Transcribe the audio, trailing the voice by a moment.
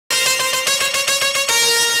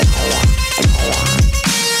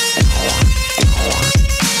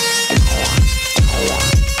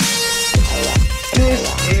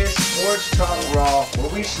talk raw,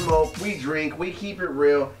 where we smoke, we drink, we keep it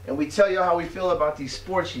real, and we tell you how we feel about these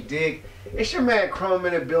sports, you dig? It's your man C.h.r.o.m.e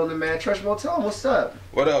in the building, man. Trizmoe, tell him what's up.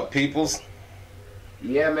 What up, peoples?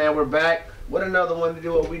 Yeah, man, we're back with another one to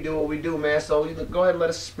do what we do, man. So you go ahead and let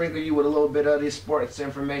us sprinkle you with a little bit of this sports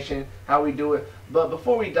information, how we do it. But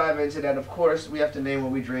before we dive into that, of course, we have to name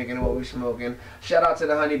what we drinking and what we smoking. Shout out to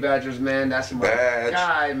the Honey Badgers, man. That's my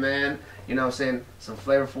guy, man. You know what I'm saying? Some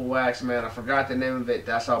flavorful wax, man. I forgot the name of it.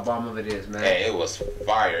 That's how bomb of it is, man. Hey, it was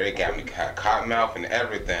fire. It got me cotton mouth and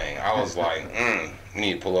everything. I was like, we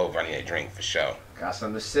need to pull over. I need a drink for sure. Got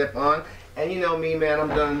something to sip on. And you know me, man. I'm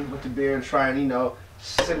done with the beer and trying,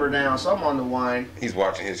 simmer down. So I'm on the wine. He's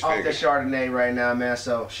watching his off figure. the Chardonnay right now, man.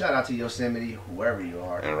 So shout out to Yosemite, whoever you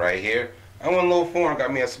are. And right here, I went a little foreign.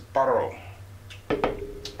 Got me a C.h.r.o.m.e.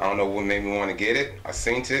 I don't know what made me want to get it. I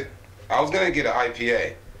seen it. I was going to get an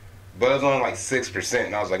IPA. But it was only like 6%,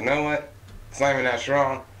 and I was like, you know what? It's not even that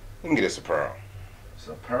strong. We can get a C.h.r.o.m.e.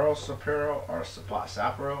 C.h.r.o.m.e, or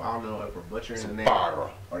C.h.r.o.m.e. I don't know if we're butchering the name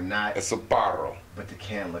or not. It's C.h.r.o.m.e. But the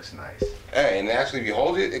can looks nice. Hey, and actually, if you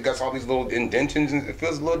hold it, it got all these little indentions, and it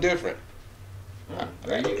feels a little different.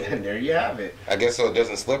 There you have it. I guess so it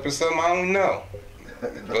doesn't slip or something. I don't know.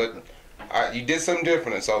 But you did something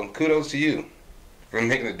different, so kudos to you for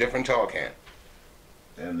making a different tall can.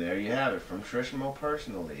 And there you have it from Trizmoe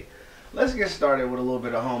personally. Let's get started with a little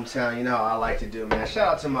bit of hometown. You know how I like to do, man. Shout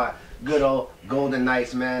out to my good old Golden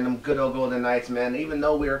Knights, man. Them good old Golden Knights, man. Even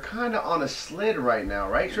though we are kind of on a slid right now,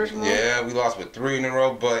 right, Trizmoe? Yeah, we lost with 3 in a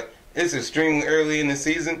row, but it's extremely early in the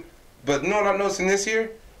season. But you know what I'm noticing this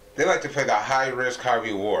year? They like to play the high risk, high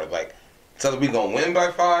reward. Like, it's either we going to win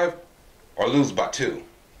by 5 or lose by 2.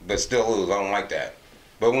 But still lose. I don't like that.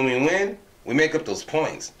 But when we win, we make up those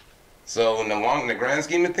points. So in the grand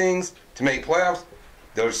scheme of things, to make playoffs,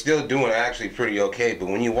 they're still doing actually pretty okay. But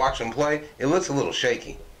when you watch them play, it looks a little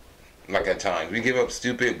shaky. Like at times, we give up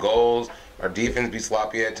stupid goals. Our defense be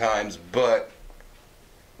sloppy at times. But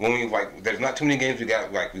when we there's not too many games we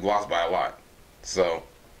lost by a lot. So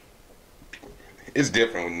it's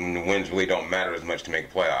different when the wins really don't matter as much to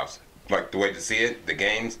make playoffs. Like the way to see it, the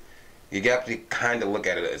games, you got to kind of look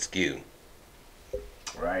at it askew.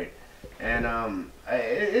 Right. And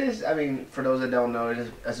it is, I mean, for those that don't know,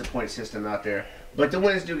 it's a point system out there. But the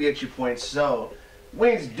wins do get you points, so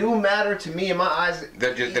wins do matter to me in my eyes.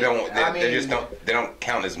 They don't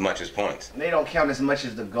count as much as points. They don't count as much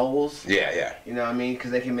as the goals. Yeah. You know what I mean?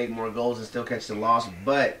 Because they can make more goals and still catch the loss.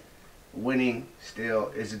 But winning still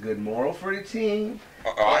is a good moral for the team.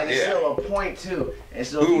 And it's still a point too. And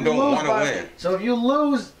so who don't want to win? So if you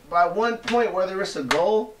lose by 1 point, whether it's a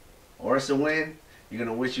goal or it's a win, you're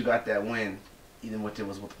gonna wish you got that win, even if it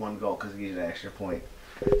was with 1 goal, because it gives you an extra point.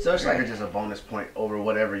 So it's like it's just a bonus point over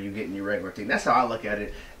whatever you get in your regular team. That's how I look at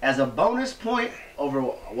it, as a bonus point over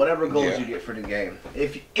whatever goals you get for the game.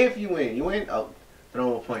 If you win, oh,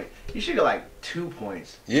 throw a point. You should get like 2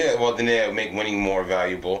 points. Yeah, well then that would make winning more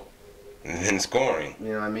valuable than scoring.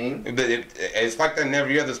 You know what I mean? But it's like that in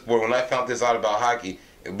every other sport. When I found this out about hockey,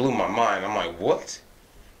 it blew my mind. I'm like, what?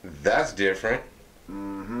 That's different.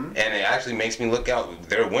 And it actually makes me look out.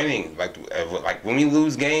 They're winning. Like when we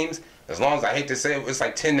lose games, as long as I hate to say it, it's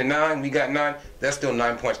like 10-9. We got 9. That's still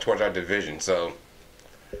 9 points towards our division. So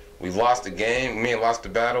we've lost the game. We may have lost the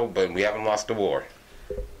battle, but we haven't lost the war.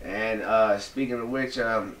 And speaking of which,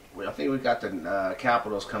 I think we got the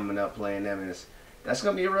Capitals coming up playing them, and that's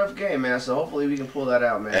gonna be a rough game, man. So hopefully we can pull that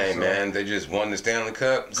out, man. Hey, man, they just won the Stanley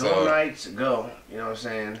Cup. Go Knights, go. You know what I'm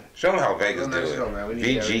saying? Show them how Vegas do it. Go, man. We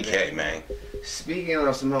need VGK, man. Speaking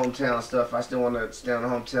of some hometown stuff, I still want to stay on the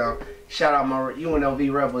hometown. Shout out my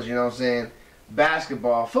UNLV Rebels, you know what I'm saying?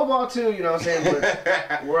 Basketball. Football, too, you know what I'm saying?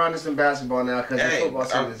 But we're on to some basketball now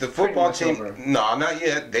because the football team over. No, not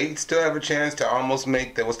yet. They still have a chance to almost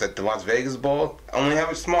make the Las Vegas Bowl. Only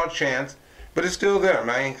have a small chance, but it's still there,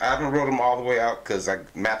 man. I haven't wrote them all the way out because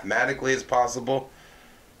mathematically it's possible,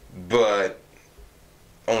 but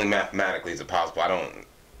only mathematically is it possible. I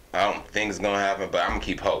don't think it's going to happen, but I'm going to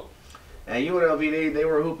keep hope. And UNLV, they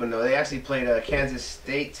were hooping, though. They actually played Kansas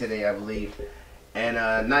State today, I believe. And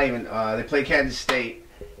they played Kansas State.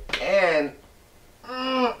 And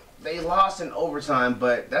they lost in overtime,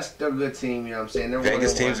 but that's their good team, you know what I'm saying?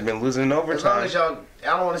 Vegas teams have been losing in overtime. As long as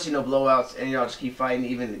I don't want to see no blowouts, and y'all just keep fighting.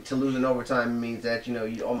 Even to lose in overtime means that, you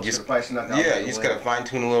almost could have probably snuck out. Yeah, you just got to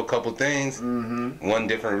fine-tune a little couple things. One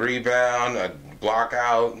different rebound, a block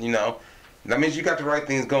out, That means you got the right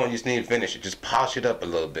things going. You just need to finish it. Just polish it up a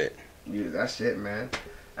little bit. Yeah, that's it, man.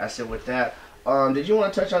 That's it with that. Did you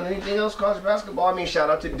want to touch on anything else, college basketball? I mean, shout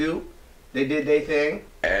out to Duke. They did their thing.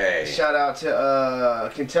 Hey. Shout out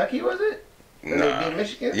to Kentucky, was it? Nah. They beat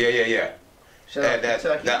Michigan? Yeah. Shout out that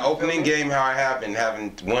Kentucky, that you feel opening me? game, how I happened,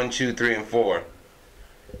 having 1, 2, 3, and 4.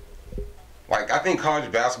 Like, I think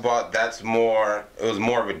college basketball, it was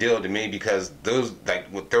more of a deal to me because those,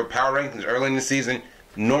 like, with their power rankings early in the season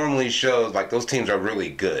normally shows, like, those teams are really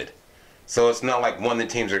good. So it's not like one of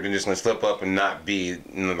the teams are just going to slip up and not be,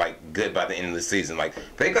 like, good by the end of the season. Like,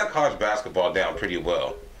 they got college basketball down pretty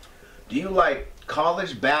well. Do you like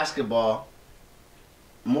college basketball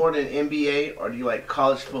more than NBA, or do you like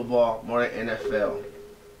college football more than NFL?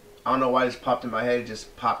 I don't know why this popped in my head. It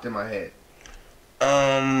just popped in my head.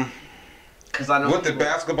 Because I know With the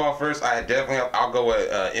basketball first, I'll go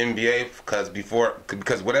with NBA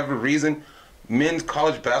because whatever reason, men's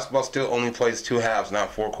college basketball still only plays 2 halves,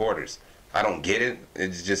 not 4 quarters. I don't get it.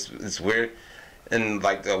 It's weird. And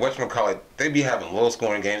like whatchamacallit, they be having low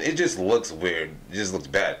scoring games. It just looks weird. It just looks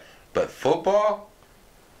bad. But football,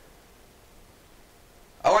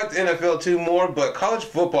 I like the NFL too more, but college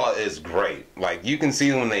football is great. Like, you can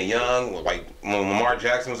see when they're young, like when Lamar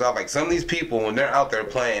Jackson was out, like some of these people, when they're out there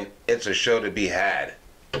playing, it's a show to be had.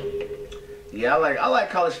 Yeah, I like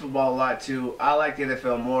college football a lot too. I like the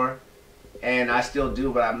NFL more, and I still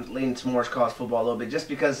do, but I'm leaning towards college football a little bit just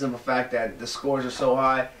because of the fact that the scores are so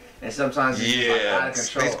high, and sometimes it's just, like, out of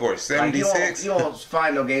control. They scored 76. Like, you don't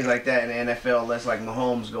find no games like that in the NFL unless like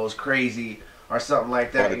Mahomes goes crazy or something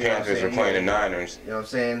like that. Or the Panthers are playing the Niners. You know what I'm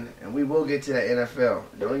saying? And we will get to that NFL.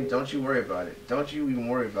 Don't you worry about it. Don't you even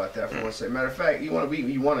worry about that for one second. Matter of fact, you want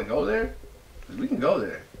to go there? 'Cause we can go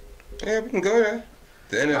there. Yeah, we can go there.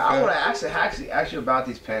 The NFL. I want to actually ask you about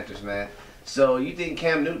these Panthers, man. So you think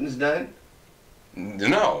Cam Newton's done?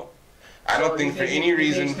 No, I don't think for any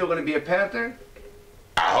reason. He's still going to be a Panther?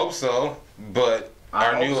 I hope so, but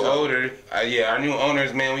our new owners,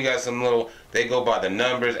 man, we got some they go by the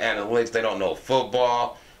numbers, analytics, they don't know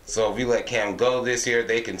football. So if we let Cam go this year,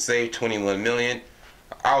 they can save $21 million.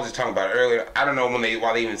 I was just talking about it earlier. I don't know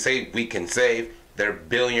why they even say we can save. They're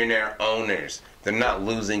billionaire owners. They're not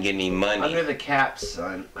losing any money. Under the cap,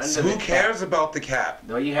 son. So who cares about the cap?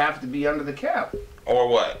 No, you have to be under the cap. Or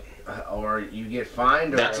what? Or you get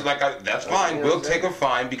fined. That's fine. We'll take a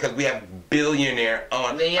fine because we have billionaire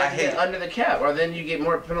on. Then you have to get under the cap, or then you get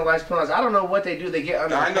more penalized. I don't know what they do. They get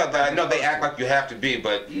under. I know they act like you have to be,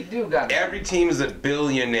 but you do got. Every team is a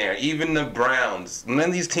billionaire. Even the Browns. None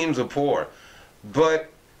of these teams are poor. But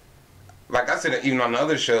like I said, even on the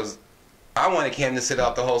other shows, I wanted Cam to sit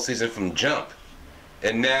out the whole season from jump.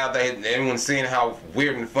 And now everyone's seeing how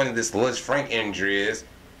weird and funny this Liz Frank injury is.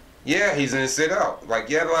 Yeah, he's going to sit out. Like,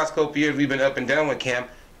 yeah, the last couple of years we've been up and down with Cam,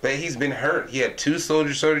 but he's been hurt. He had 2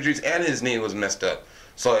 shoulder surgeries and his knee was messed up.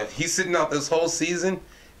 So if he's sitting out this whole season,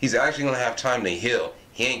 he's actually going to have time to heal.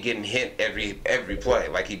 He ain't getting hit every play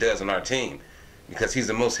like he does on our team because he's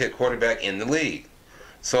the most hit quarterback in the league.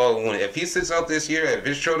 So if he sits out this year, if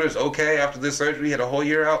his shoulder's okay after this surgery, he had a whole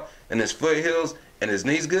year out, and his foot heals and his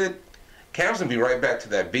knee's good, Cam's going to be right back to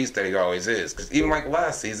that beast that he always is. Because even like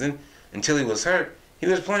last season, until he was hurt, he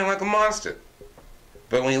was playing like a monster.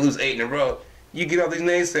 But when you lose 8 in a row, you get all these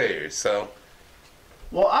naysayers. So,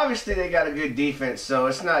 well, obviously they got a good defense, so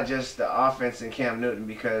it's not just the offense and Cam Newton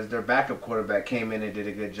because their backup quarterback came in and did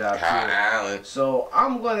a good job too. Kyle Allen. So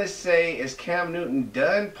I'm going to say, is Cam Newton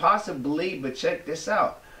done? Possibly, but check this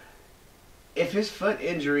out. If his foot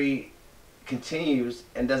injury continues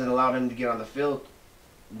and doesn't allow him to get on the field,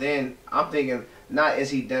 then I'm thinking not is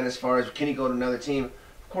he done as far as can he go to another team.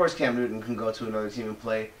 Of course, Cam Newton can go to another team and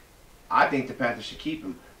play. I think the Panthers should keep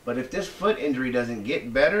him. But if this foot injury doesn't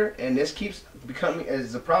get better and this keeps becoming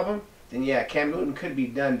as a problem, then yeah, Cam Newton could be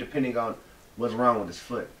done depending on what's wrong with his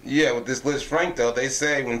foot. Yeah, with this Liz Frank, though, they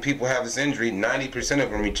say when people have this injury, 90%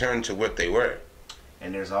 of them return to what they were.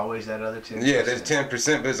 And there's always that other 10%. Yeah, there's 10%,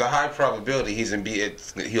 but there's a high probability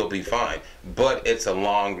he'll be fine. But it's a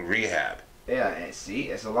long rehab. Yeah, and see,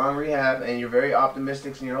 it's a long rehab, and you're very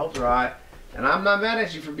optimistic and your hopes are high. And I'm not mad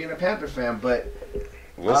at you for being a Panther fan, but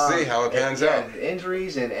we'll see how it pans out.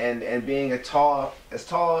 Injuries and being as tall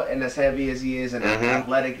and as heavy as he is and as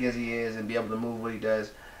athletic as he is and be able to move what he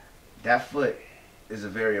does, that foot is a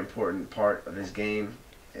very important part of his game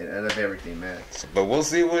and of everything, man. But we'll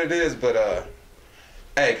see what it is. But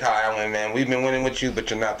hey, Kyle Allen, man, we've been winning with you, but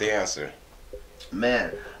you're not the answer.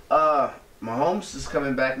 Man, Mahomes is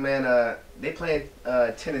coming back, man. They playing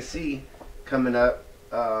Tennessee coming up.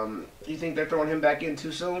 You think they're throwing him back in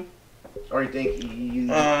too soon? Or you think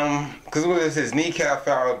because what is his kneecap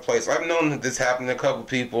fell out of place? I've known that this happened to a couple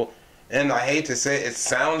people, and I hate to say it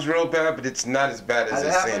sounds real bad, but it's not as bad as it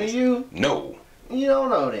seems. Has it happened to you? No. You don't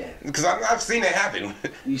know that. Because I've seen it happen.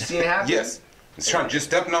 You seen it happen? Yes. It's trying just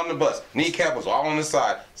stepping on the bus. Kneecap was all on the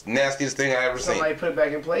side. It's the nastiest thing I ever seen. Somebody put it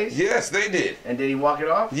back in place? Yes, they did. And did he walk it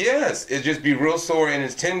off? Yes, it just be real sore and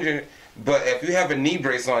it's tender. But if you have a knee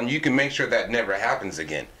brace on, you can make sure that never happens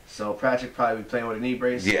again. So Patrick probably be playing with a knee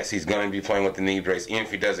brace? Yes, he's going to be playing with the knee brace. Even if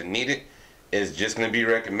he doesn't need it, it's just going to be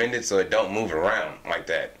recommended so it don't move around like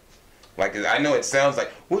that. Like, I know it sounds like,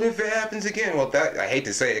 what if it happens again? Well, that I hate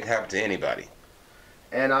to say it can happen to anybody.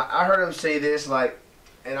 And I heard him say this, like,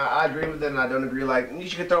 and I agree with it and I don't agree. Like, you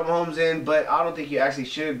should throw Mahomes in, but I don't think you actually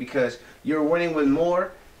should because you're winning with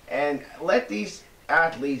more. And let these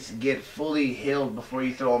athletes get fully healed before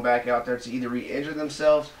you throw them back out there to either re-injure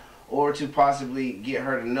themselves or to possibly get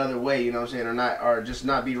hurt another way, you know what I'm saying, or just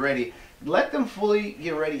not be ready. Let them fully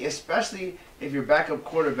get ready, especially if your backup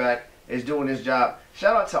quarterback is doing his job.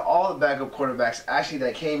 Shout out to all the backup quarterbacks actually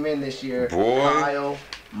that came in this year. Boy. Kyle,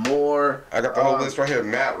 Moore. I got the whole list right here.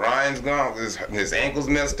 Matt Ryan's gone. His ankle's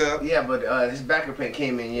messed up. Yeah, but his backup ain't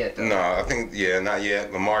came in yet, though. No, I think, not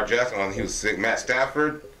yet. Lamar Jackson, he was sick. Matt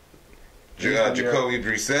Stafford. Jacoby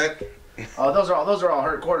Brissett. Oh, those are all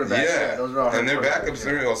hurt quarterbacks. Yeah, those are all hurt. And their backups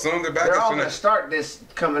are, some of their backups they're all going to start this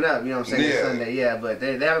coming up, you know what I'm saying, this Sunday. Yeah, but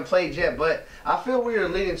they haven't played yet. But I feel we are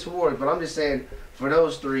leaning towards, but I'm just saying, for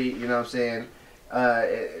those three, you know what I'm saying,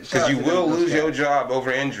 because you will lose your job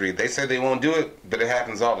over injury. They say they won't do it, but it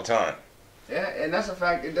happens all the time. Yeah, and that's a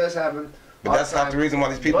fact. It does happen. But that's not the reason why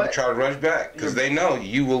these people try to rush back, because they know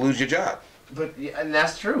you will lose your job. But and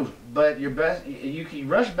that's true. But your best, you can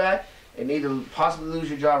rush back and either possibly lose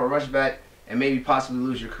your job or rush back and maybe possibly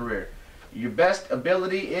lose your career. Your best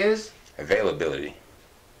ability is availability.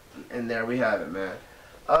 And there we have it, man.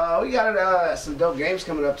 We got some dope games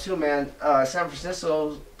coming up too, man. San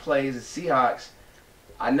Francisco plays the Seahawks.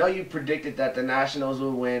 I know you predicted that the Nationals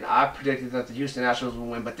will win. I predicted that the Houston Nationals will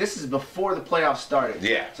win. But this is before the playoffs started.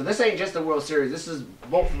 Yeah. So this ain't just the World Series. This is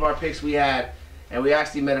both of our picks we had, and we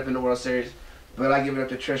actually met up in the World Series. But I give it up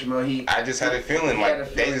to TRIZMOE. I just had a feeling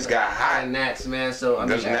like they just got hot. The Nats, man. So I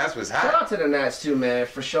mean, the Nats was hot. Shout out to the Nats too, man.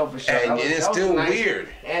 For sure, for sure. And it's still nice. Weird.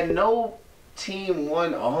 And no team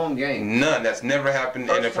won a home game. None. That's never happened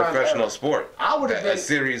in a professional sport. I would have been a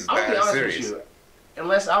series. I'll be honest with you.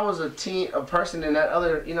 Unless I was a person in that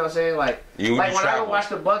other, you know what I'm saying? Like when I go watch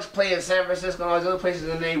the Bucks play in San Francisco and all these other places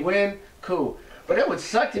and they win, cool. But it would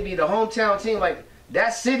suck to be the hometown team. Like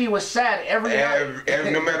that city was sad every night.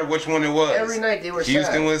 No matter which one it was. Every night they were sad.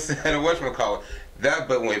 Houston was sad. Whatchamacallit.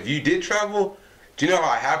 But if you did travel, do you know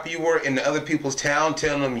how happy you were in the other people's town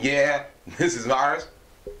telling them, yeah, this is ours?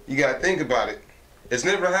 You got to think about it. It's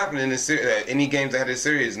never happened in any games that had a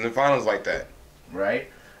series in the finals like that. Right.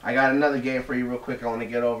 I got another game for you real quick I want to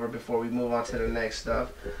get over before we move on to the next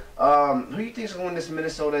stuff. Who do you think's going to win this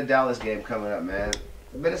Minnesota-Dallas game coming up, man?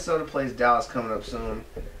 Minnesota plays Dallas coming up soon.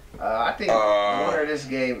 I think the winner of this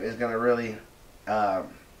game is going to really...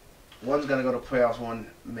 one's going to go to playoffs, one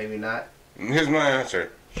maybe not. Here's my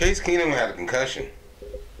answer. Case Keenum had a concussion.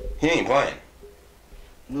 He ain't playing.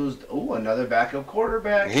 Another backup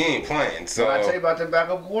quarterback. He ain't playing, so... Well, I tell you about the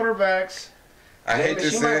backup quarterbacks. I hate to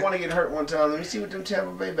say... She might want to get hurt one time. Let me see what them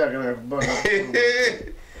Tampa Bay back in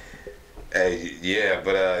there. Hey, yeah,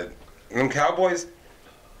 but them Cowboys,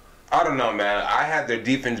 I don't know, man. I had their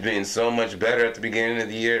defense being so much better at the beginning of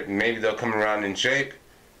the year. Maybe they'll come around in shape.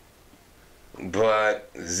 But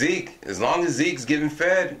Zeke, as long as Zeke's getting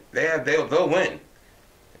fed, they'll win.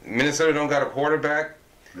 Minnesota don't got a quarterback.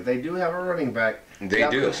 But they do have a running back. They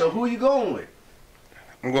do. So who are you going with?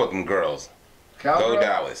 I'm going with them girls. Cowboys? Go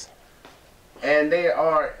Dallas. And they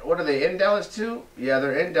are, what are they, in Dallas too? Yeah,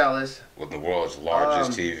 they're in Dallas. With the world's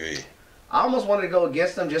largest TV. I almost wanted to go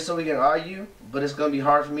against them just so we can argue, but it's going to be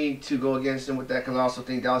hard for me to go against them with that because I also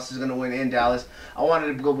think Dallas is going to win in Dallas. I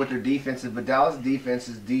wanted to go with their defenses, but Dallas' defense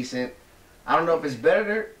is decent. I don't know if it's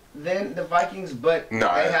better than the Vikings, but they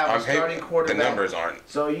have a starting quarterback. The numbers aren't.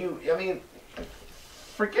 So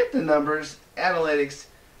forget the numbers, analytics.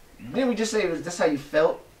 Didn't we just say that's how you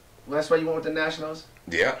felt? Well, that's why you went with the Nationals?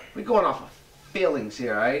 Yeah. We're going off of feelings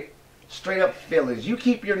here, all right? Straight up feelings. You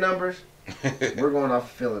keep your numbers. We're going off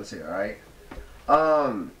of feelings here, all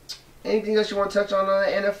right? Anything else you want to touch on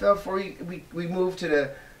the NFL before we move to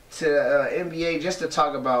the NBA just to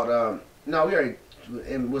talk about? No, we already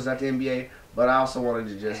was not the NBA, but I also wanted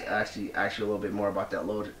to just actually ask you a little bit more about that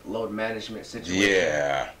load management situation.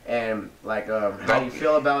 Yeah. And how you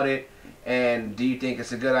feel about it, and do you think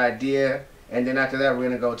it's a good idea? And then after that, we're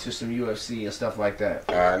going to go to some UFC and stuff like that.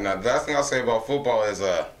 Now, the last thing I'll say about football is,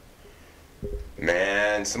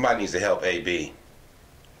 man, somebody needs to help AB.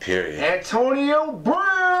 Period. Antonio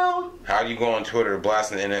Brown! How do you go on Twitter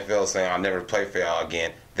blasting the NFL saying, I'll never play for y'all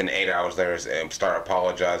again? then 8 hours later start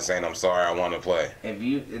apologizing, saying, I'm sorry, I want to play.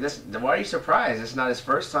 Why are you surprised? It's not his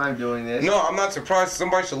first time doing this. No, I'm not surprised.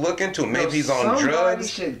 Somebody should look into it. Maybe he's on drugs. Somebody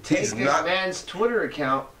should take this man's Twitter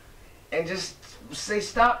account and just say,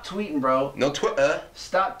 stop tweeting, bro. No Twitter.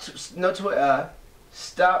 No Twitter.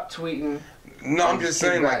 Stop tweeting. No, I'm just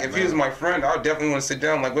saying, like, if he was my friend, I would definitely want to sit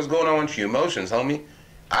down. Like, what's going on with your emotions, homie?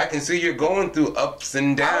 I can see you're going through ups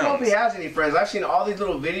and downs. I don't know if he has any friends. I've seen all these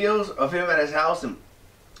little videos of him at his house, and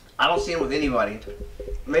I don't see him with anybody.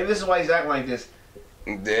 Maybe this is why he's acting like this.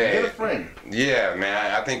 Get a friend. Yeah,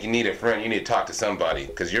 man. I think you need a friend. You need to talk to somebody.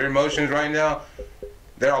 Because your emotions right now,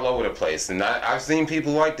 they're all over the place. And I've seen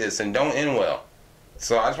people like this and don't end well.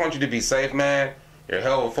 So I just want you to be safe, man. You're a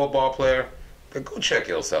hell of a football player. But go check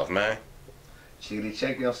yourself, man. Chickadee,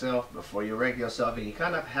 check yourself before you wreck yourself. And you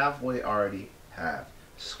kind of halfway already have.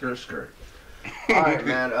 Skirt. Alright,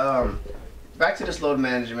 man. Back to this load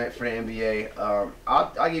management for the NBA.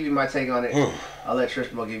 I'll give you my take on it. I'll let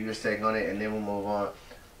Trizmoe give you his take on it, and then we'll move on.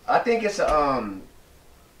 I think it's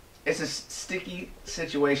a sticky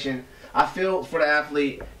situation. I feel for the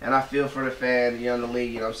athlete, and I feel for the fan, you know, in the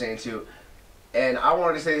league, you know what I'm saying, too. And I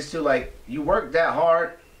wanted to say this, too, like, you work that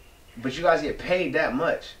hard, but you guys get paid that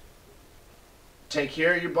much. Take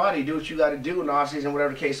care of your body. Do what you got to do in the offseason,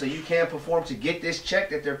 whatever the case, so you can perform to get this check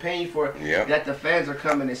that they're paying you for, that the fans are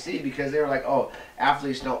coming to see, because they're like, oh,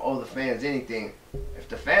 athletes don't owe the fans anything. If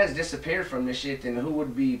the fans disappeared from this shit, then who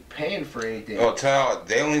would be paying for anything? Oh,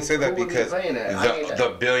 they only say that because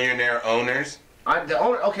the billionaire owners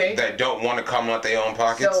that don't want to come out their own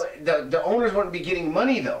pockets. So the owners wouldn't be getting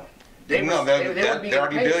money, though. They're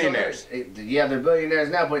already billionaires. Yeah, they're billionaires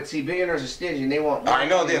now, but see, billionaires are stingy and they want more. I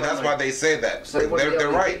know, that's why they say that. So they're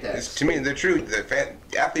right. To me, they're true. The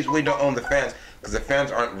athletes really don't own the fans because the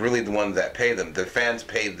fans aren't really the ones that pay them. The fans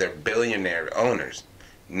pay their billionaire owners,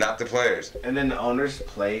 not the players. And then the owners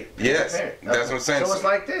pay yes, that's what I'm saying. So it's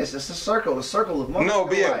like this. It's a circle of money. No,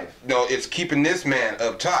 it's keeping this man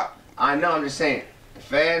up top. I know, I'm just saying. The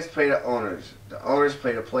fans pay the owners. The owners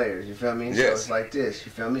pay the players. You feel me? Yes. So it's like this.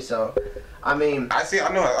 You feel me? So, I mean, I see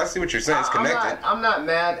what you're saying. It's connected. I'm not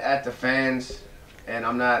mad at the fans, and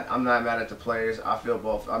I'm not mad at the players. I feel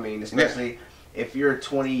both. I mean, especially if you're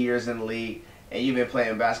 20 years in the league and you've been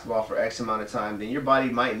playing basketball for X amount of time, then your body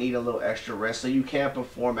might need a little extra rest so you can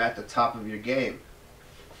perform at the top of your game.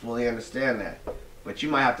 Fully understand that, but you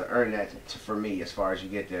might have to earn that for me as far as you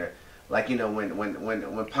get there. Like, you know,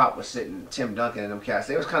 when Pop was sitting, Tim Duncan and them cats,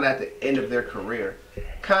 they was kind of at the end of their career.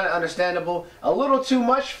 Kind of understandable. A little too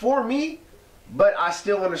much for me, but I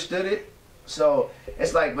still understood it. So,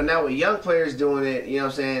 it's like, but now with young players doing it, you know what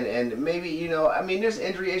I'm saying, and maybe, you know, I mean, there's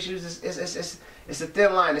injury issues. It's a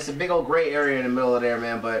thin line. It's a big old gray area in the middle of there,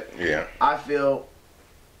 man. But yeah, I feel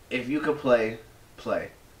if you could play.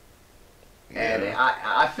 And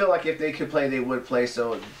I feel like if they could play, they would play.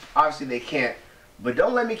 So, obviously they can't. But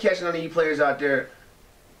don't let me catch none of you players out there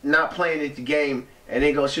not playing at the game and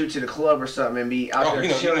then go shoot to the club or something and be out there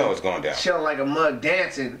chilling, you know what's going down. Chilling like a mug,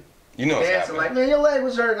 dancing. You know what's dancing happening. Like, man, your leg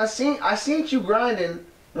was hurt. I seen you grinding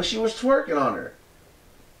when she was twerking on her.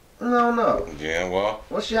 No. Yeah, well.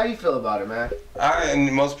 How you feel about it, man? In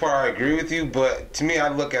the most part, I agree with you, but to me, I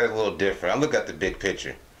look at it a little different. I look at the big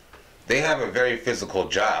picture. They have a very physical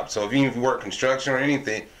job. So if you work construction or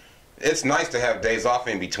anything, it's nice to have days off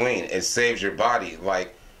in between. It saves your body.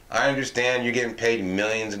 Like, I understand you're getting paid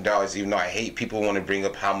millions of dollars, even though I hate people want to bring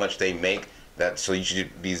up how much they make. So you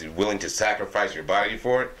should be willing to sacrifice your body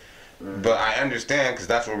for it. But I understand because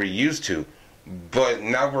that's what we're used to. But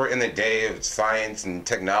now we're in the day of science and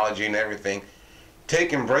technology and everything.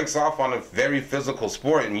 Taking breaks off on a very physical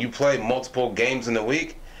sport and you play multiple games in a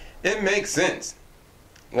week, it makes sense.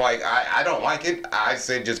 Like, I don't like it. I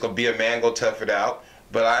say just go be a man, go tough it out.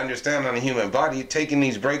 But I understand on the human body, taking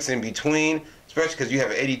these breaks in between, especially because you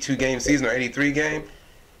have an 82-game season or 83-game,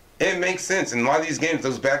 it makes sense. And a lot of these games,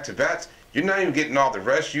 those back-to-backs, you're not even getting all the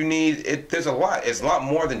rest you need. There's a lot. It's a lot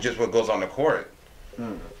more than just what goes on the court.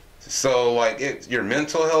 So, like, your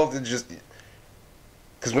mental health is just...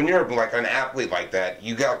 Because when you're, like, an athlete like that,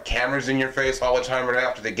 you got cameras in your face all the time right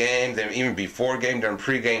after the game, then even before game, during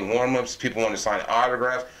pre-game warm-ups, people want to sign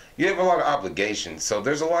autographs. You have a lot of obligations, so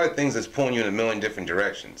there's a lot of things that's pulling you in a million different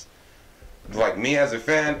directions. Like me as a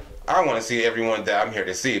fan, I want to see everyone that I'm here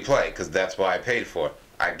to see play, because that's why I paid for it.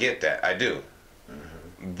 I get that, I do.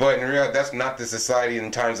 But in reality, that's not the society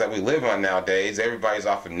and times that we live on nowadays. Everybody's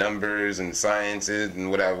off of numbers and sciences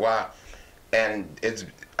and whatever. Wow. And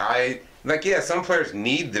some players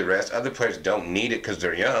need the rest. Other players don't need it because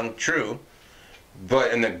they're young, true.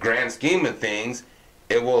 But in the grand scheme of things,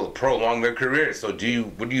 it will prolong their career. So what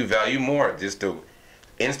do you value more? Just the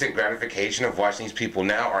instant gratification of watching these people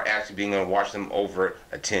now, or actually being able to watch them over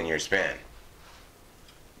a 10-year span?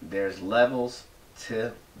 There's levels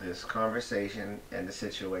to this conversation and the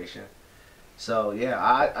situation. So yeah,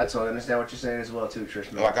 I totally understand what you're saying as well too,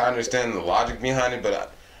 Trish. Like, I understand the logic behind it,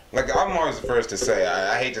 but I'm always the first to say,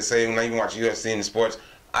 I hate to say, when I even watch UFC and sports,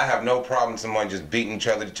 I have no problem with someone just beating each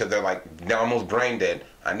other like they're almost brain dead.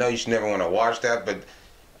 I know you should never want to watch that, but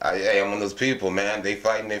hey, I'm one of those people, man. They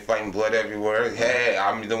fighting blood everywhere. Hey,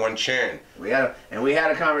 I'm the one cheering. We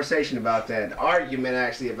had a conversation about that, an argument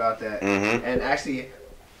actually about that, and actually,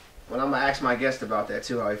 when I'm gonna ask my guest about that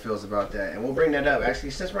too, how he feels about that, and we'll bring that up.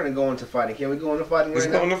 Actually, since we're gonna go into fighting, can we go into fighting right now?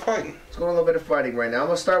 Let's go into fighting. Let's go into a little bit of fighting right now. I'm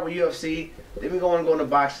gonna start with UFC, then we go into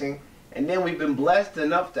boxing, and then we've been blessed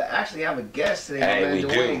enough to actually have a guest today. Hey, we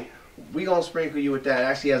do. We gonna sprinkle you with that.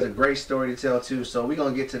 Actually, has a great story to tell too. So we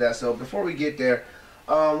gonna get to that. So before we get there,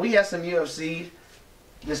 we had some UFC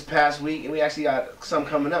this past week, and we actually got some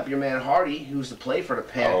coming up. Your man Hardy, who used to play for the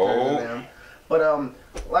Panthers, and them. But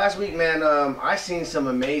last week, man, I seen some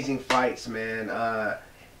amazing fights, man.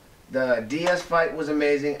 The Diaz fight was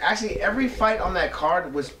amazing. Actually, every fight on that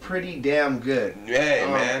card was pretty damn good. Hey,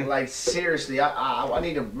 man. Like, seriously, I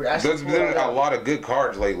need to... There's been a lot of good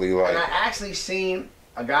cards lately. Like, and I actually seen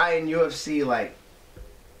a guy in UFC, like,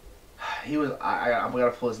 he was... I'm going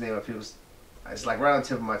to pull his name up. It's like right on the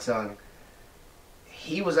tip of my tongue.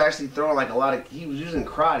 He was actually throwing like a lot of... He was using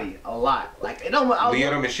karate a lot. Like, it almost...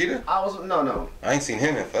 Lyoto Machida? No. I ain't seen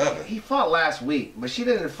him in forever. He fought last week, but she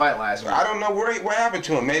didn't fight last week. I don't know what happened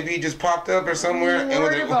to him. Maybe he just popped up or somewhere. And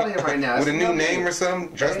with a new name or something,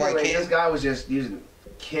 dressed like him. This guy was just using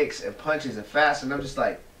kicks and punches and fast, and I'm just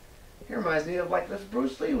like, he reminds me of like if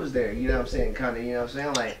Bruce Lee was there. You know what I'm saying? Kind of, you know what I'm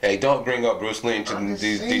saying? Like, hey, don't bring up Bruce Lee into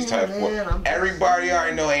these type of... Everybody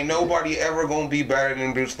I know, ain't nobody ever gonna be better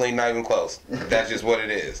than Bruce Lee, not even close. That's just what it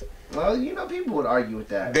is. Well, you know, people would argue with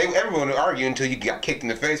that. Everyone would argue until you got kicked in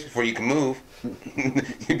the face before you can move.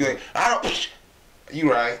 You'd be like,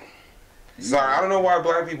 you right. Sorry, I don't know why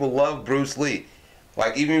black people love Bruce Lee.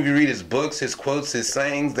 Like, even if you read his books, his quotes, his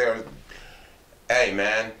sayings, they're... Hey,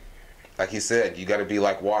 man, like he said, you got to be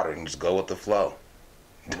like water and just go with the flow.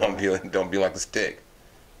 Don't be like the stick.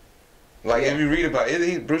 Like, if you read about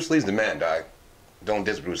it, Bruce Lee's the man, dog. Don't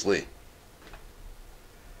diss Bruce Lee.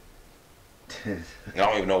 I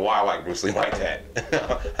don't even know why I like Bruce Lee like that.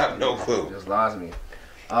 I have no clue. Just lost me.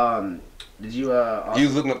 Did you you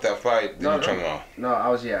was looking up that fight? No, I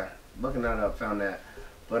was looking that up, found that.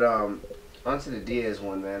 But onto the Diaz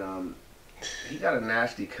one, man. He got a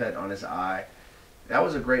nasty cut on his eye. That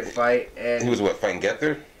was a great fight. And he was fighting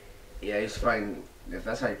Gether? Yeah, he was fighting. If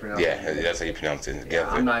that's how you pronounce it. Yeah, that's how you pronounce it. Yeah,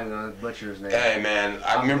 I'm not even gonna butcher his name. Hey, man,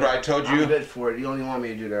 I remember I told you. I'm good for it. You only want me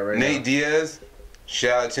to do that right now. Nate Diaz.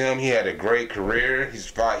 Shout out to him. He had a great career. He's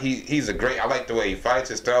a great... I like the way he fights,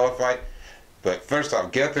 his style of fight. But first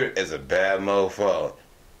off, Gether is a bad mofo.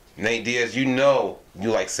 Nate Diaz, you know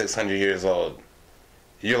you like 600 years old.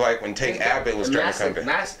 You're like when Abbott was trying to come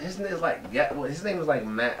back. His name was like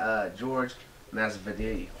George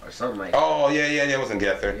Masvidal or something like that. Oh, yeah, it wasn't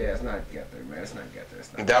Gether. Yeah, it's not Gether, man. It's not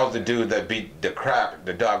Gether. That was the dude that beat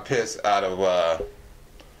the dog piss out of...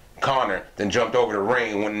 Connor, then jumped over the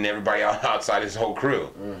ring and went everybody outside his whole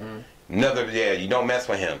crew. You don't mess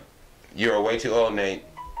with him. You're way too old, Nate.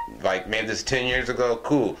 Like, maybe this 10 years ago,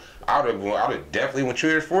 cool. I would have definitely went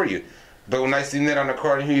cheers for you. But when I seen that on the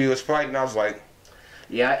card and who he was fighting, I was like...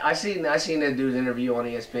 Yeah, I seen that dude's interview on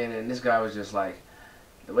ESPN, and this guy was just like...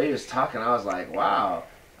 The way he was talking, I was like, wow.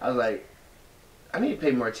 I was like, I need to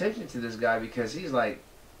pay more attention to this guy because he's like...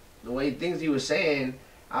 The way things he was saying,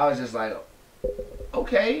 I was just like...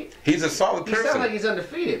 Okay. He's a solid person. He sounds like he's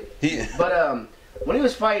undefeated. But when he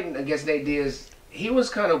was fighting against Nate Diaz, he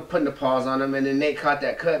was kind of putting the paws on him, and then Nate caught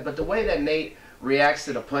that cut. But the way that Nate reacts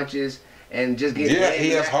to the punches and just gets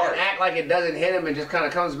he has heart. And act like it doesn't hit him and just kind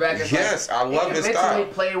of comes back. I love his style.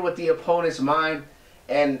 Mentally play with the opponent's mind,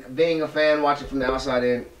 and being a fan watching from the outside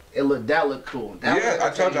in, that looked cool.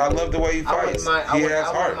 I told you, I love the way he fights. He has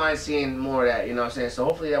heart. I wouldn't mind seeing more of that, you know what I'm saying? So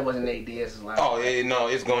hopefully that wasn't Nate Diaz's last fight. Yeah, no,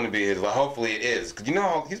 it's going to be his. Hopefully it is. Because, you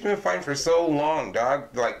know, he's been fighting for so long,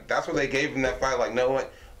 dog. Like, that's what they gave him that fight. Like, know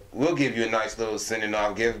what? We'll give you a nice little sending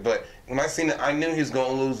off gift. But when I seen it, I knew he was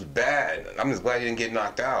going to lose bad. I'm just glad he didn't get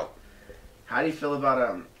knocked out. How do you feel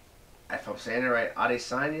about, if I'm saying it right,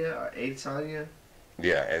 Adesanya?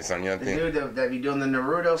 Yeah, Adesanya, I think. The dude that be doing the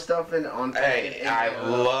Naruto stuff I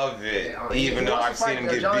love it. Even though I've seen him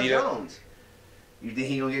get beat up. You think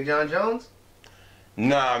he gonna get John Jones?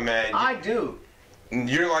 Nah, man. I do.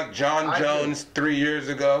 You're like John Jones 3 years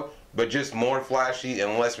ago, but just more flashy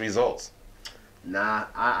and less results. Nah,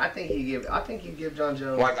 I think he'd give John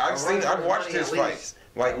Jones. Like I've watched his fights.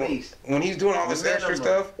 Like when he's doing all this extra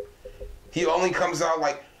stuff, he only comes out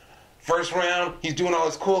like first round. He's doing all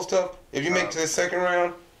this cool stuff. If you make it to the second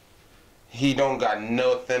round, he don't got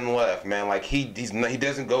nothing left, man. Like he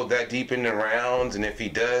doesn't go that deep in the rounds, and if he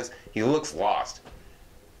does, he looks lost.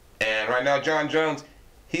 And right now, John Jones,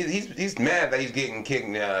 he's mad that he's getting kicked.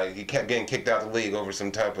 He kept getting kicked out of the league over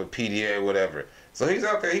some type of PDA or whatever. So he's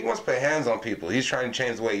out there. He wants to put hands on people. He's trying to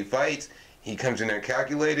change the way he fights. He comes in there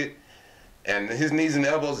calculated, and his knees and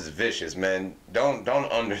elbows is vicious, man. Don't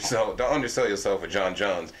undersell yourself with John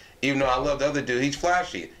Jones. Even though I love the other dude, he's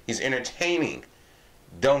flashy. He's entertaining.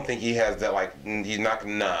 Don't think he has that, like, he's not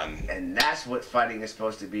none. And that's what fighting is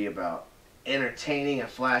supposed to be about. Entertaining and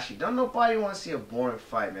flashy. Don't nobody want to see a boring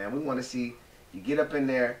fight, man. We want to see you get up in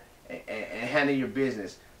there and handle your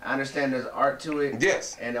business. I understand there's art to it.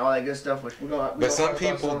 Yes. And all that good stuff, which we're going to But some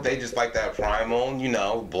people, they just like that primal,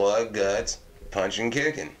 blood, guts, punching,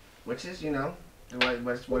 kicking. Which is,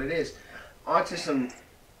 what it is. On to some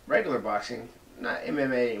regular boxing. Not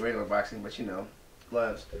MMA regular boxing, but,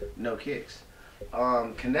 gloves, no kicks.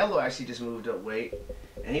 Canelo actually just moved up weight,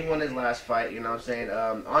 and he won his last fight. You know what I'm saying?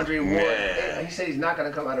 Andre Ward. He said he's not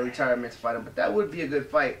gonna come out of retirement to fight him, but that would be a good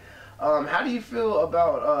fight. How do you feel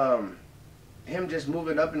about him just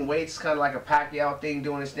moving up in weights, kind of like a Pacquiao thing,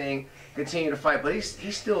 doing his thing, continue to fight? But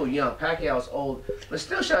he's still young. Pacquiao's old, but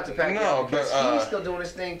still shout out to Pacquiao. No, but he's still doing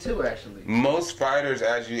his thing too. Actually, most fighters,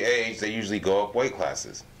 as you age, they usually go up weight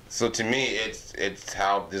classes. So to me, it's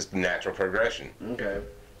how this natural progression. Okay.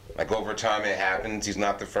 Like over time, it happens. He's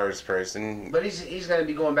not the first person. But he's gonna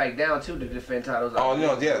be going back down too to defend titles. Oh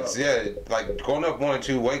no, yeah. Like going up 1 or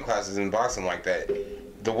 2 weight classes in boxing like that,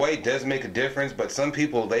 the weight does make a difference. But some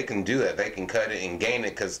people, they can do that. They can cut it and gain it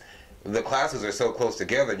because the classes are so close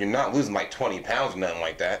together. You're not losing like 20 pounds or nothing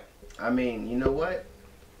like that. I mean, you know what?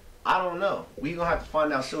 I don't know. We gonna have to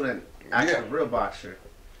find out soon. And actually, real boxer,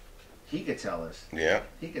 he could tell us. Yeah.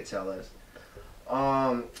 He could tell us.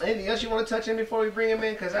 Anything else you want to touch in before we bring him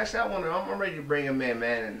in? Because actually, I'm ready to bring him in,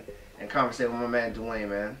 man, and conversate with my man Dewayne,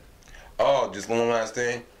 man. Oh, just one last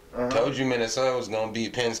thing. Told you Minnesota was gonna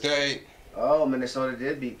beat Penn State. Oh, Minnesota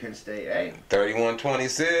did beat Penn State. Hey,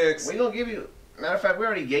 31-26. We gonna give you. Matter of fact, we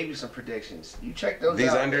already gave you some predictions. You check those These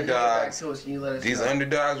out. underdogs. To us and you let us these know.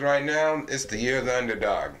 underdogs right now. It's the year of the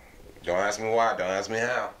underdog. Don't ask me why. Don't ask me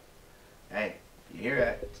how. Hey. You hear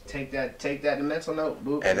that? Take that to mental note,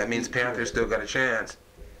 boo. And that means Panthers still got a chance.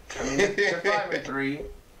 I mean, they're 5-3.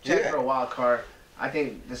 Check for a wild card. I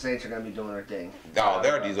think the Saints are gonna be doing their thing. Oh,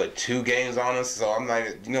 there are these like 2 games on us, so I'm not.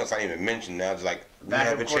 It's not even mentioned now. It's like we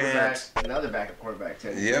have a chance. Another backup quarterback,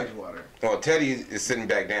 Teddy Bridgewater. Well, Teddy is sitting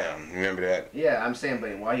back down. Remember that? Yeah, I'm saying,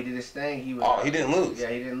 but while he did his thing, he was. Oh, he didn't lose. Yeah,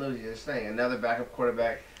 he didn't lose. He did his thing. Another backup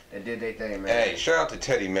quarterback that did their thing, man. Hey, shout out to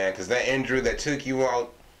Teddy, man, because that injury that took you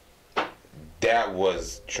out. That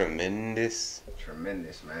was tremendous.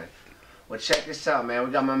 Tremendous, man. Well, check this out, man.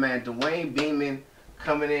 We got my man Dewayne Beamon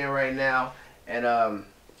coming in right now, and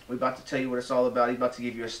we're about to tell you what it's all about. He's about to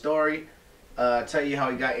give you a story, tell you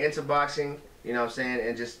how he got into boxing. You know what I'm saying,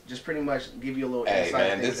 and just pretty much give you a little insight. Hey,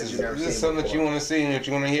 man, this is something that you want to see and that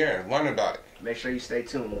you want to hear. Learn about it. Make sure you stay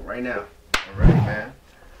tuned right now. All right, man.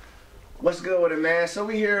 What's good with it, man? So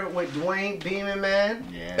we here with Dewayne Beamon, man.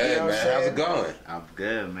 Yeah. Hey, man, how's it going? I'm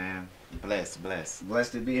good, man. Blessed.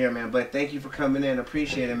 Blessed to be here, man. But thank you for coming in.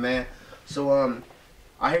 Appreciate it, man. So,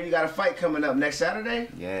 I hear you got a fight coming up next Saturday?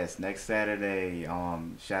 Yes, next Saturday.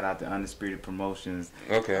 Shout out to Undisputed Promotions.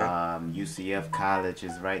 Okay. UCF College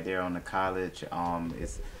is right there on the college. I'm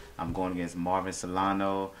going against Marvin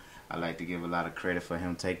Solano. I like to give a lot of credit for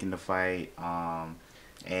him taking the fight.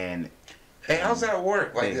 And hey, how's that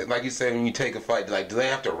work? Like you said, when you take a fight, like, do they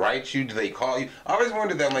have to write you? Do they call you? I always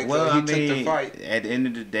wondered that. Like, well, he took the fight. At the end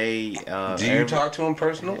of the day, do you talk to him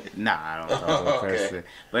personally? Nah, I don't talk to him personally.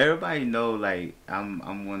 But everybody know, like,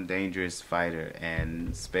 I'm one dangerous fighter,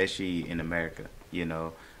 and especially in America.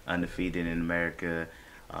 Undefeated in America.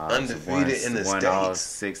 Undefeated in the won States. all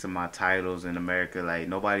 6 of my titles in America. Like,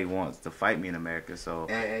 nobody wants to fight me in America. So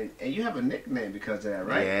and you have a nickname because of that,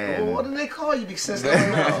 right? Yeah. Well, what do they call you since they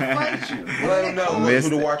don't want to fight you? Let them know who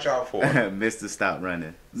to watch out for. Mr. Stop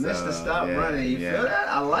Running. Mr. Stop Running. You feel that?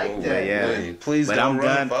 I like that. Yeah. Please but don't I'm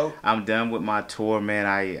run, done. folks. I'm done with my tour, man.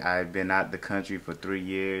 I've been out the country for 3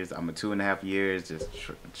 years. I'm 2.5 years just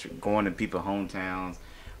going to people's hometowns,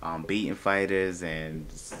 beating fighters, and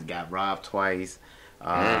got robbed twice.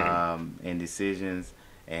 In decisions,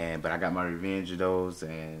 but I got my revenge of those,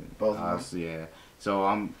 and both of them. Yeah. So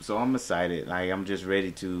I'm excited. Like, I'm just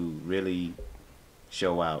ready to really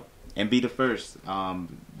show out and be the first.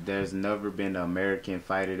 There's never been an American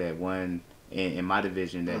fighter that won in my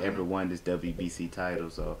division that ever won this WBC title.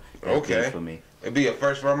 So that's Okay. big for me. It'd be a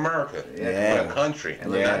first for America, Yeah. for the country,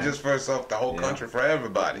 Yeah. not just for itself, the whole country, for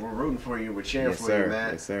everybody. We're rooting for you. We're cheering Yes, for sir. you, man.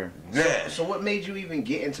 Yes, sir. Yeah. So what made you even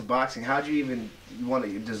get into boxing? How'd you even want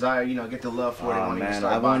to desire, get the love for it? Oh, Want to man,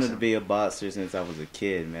 start I boxing? wanted to be a boxer since I was a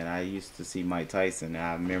kid, man. I used to see Mike Tyson, and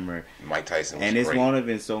I remember, Mike Tyson was and it's great. won't have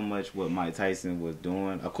been so much what Mike Tyson was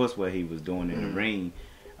doing, of course, what he was doing in the ring,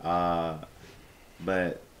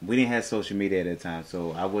 but we didn't have social media at that time,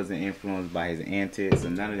 so I wasn't influenced by his antics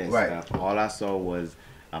and none of that Right. stuff. All I saw was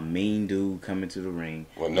a mean dude coming to the ring.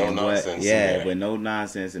 With no And nonsense in Yeah, there. with no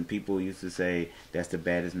nonsense, and people used to say that's the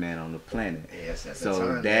baddest man on the planet. Yes, that's So the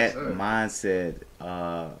time. that Yes, sir. mindset,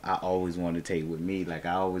 I always wanted to take with me. Like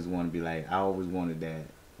I always want to be like, I always wanted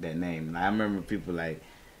that name. And I remember people like,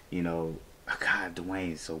 God,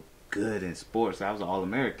 Dewayne's so good in sports. I was an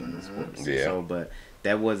All-American in sports. Yeah. So, but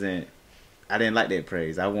that wasn't. I didn't like that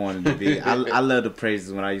praise. I wanted to be. I love the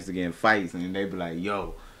praises when I used to get in fights, and they'd be like,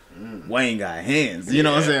 "Yo, Wayne got hands." You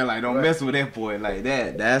know what I'm saying? Like, don't mess with that boy like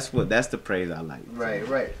that. That's the praise I like. Right,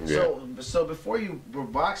 right. Yeah. So before you were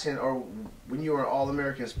boxing, or when you were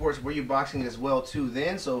All-American sports, were you boxing as well too?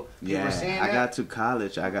 Then, so you were seeing I that? got to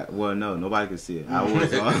college. No, nobody could see it. I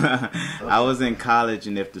was I was in college,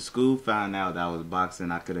 and if the school found out that I was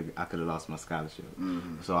boxing, I could have lost my scholarship.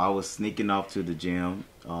 So I was sneaking off to the gym.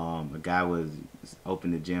 A guy was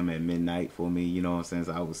opened the gym at midnight for me. You know what I'm saying?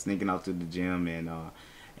 So I was sneaking off to the gym,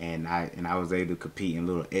 and I was able to compete in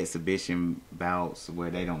little exhibition bouts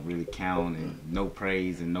where they don't really count, and no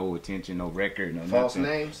praise and no attention, no record, no False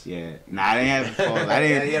nothing. names? Yeah, I didn't have false. I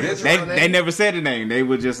didn't. Yeah, they never said the name. They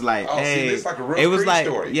were just like, Oh, hey, see, this like a real it was creep like,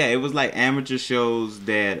 story. yeah, it was like amateur shows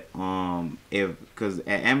that because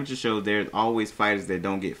at amateur shows there's always fighters that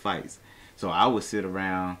don't get fights. So I would sit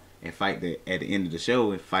around and fight at the end of the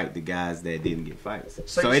show and fight the guys that didn't get fights.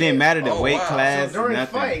 So So you it didn't said- matter the Oh, weight wow. class. So during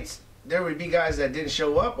nothing. fights, there would be guys that didn't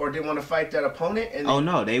show up or didn't want to fight that opponent. And Oh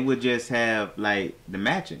no, they would just have like the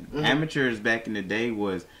matching. Amateurs back in the day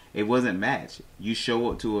it wasn't match. You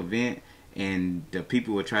show up to an event and the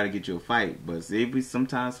people would try to get you a fight, but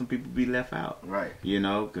sometimes some people be left out. Right.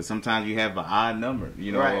 Because sometimes you have an odd number.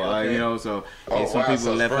 Right, okay. So Oh, and some wow. people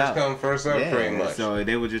So it's left first out. come, first serve, pretty much. So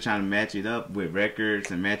they were just trying to match it up with records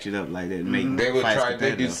and match it up like that. Make They would fights try.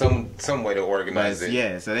 They do competitive. some way to organize But, it.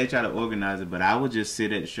 yeah, so they try to organize it, but I would just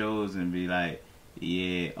sit at shows and be like,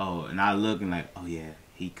 and I look and like, oh yeah,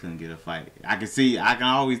 he couldn't get a fight. I can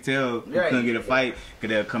always tell he Right. couldn't get a fight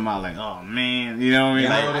because they'll come out like, oh man, you know what I mean?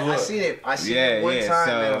 Yeah, Like, I seen it. I seen it one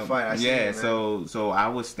time in a fight. I seen it, man. so I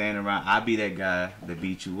would stand around. I'd be that guy that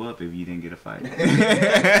beat you up if you didn't get a fight.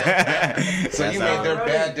 So you made their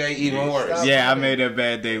bad day even worse. Yeah, I made that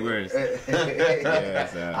bad day worse. Yeah,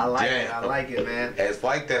 so. I like Damn. it. I like it, man. It's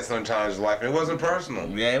like that sometimes in life. It wasn't personal.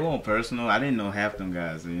 Yeah, it wasn't personal. I didn't know half them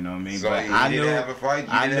guys. You know what I mean? So but you I didn't knew have a fight.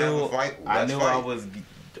 You I didn't knew have a fight. I Let's knew fight.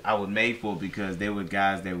 I was made for it because there were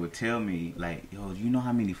guys that would tell me like, "Yo, do you know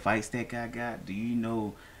how many fights that guy got? Do you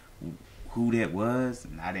know who that was?"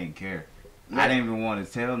 And I didn't care. I didn't even want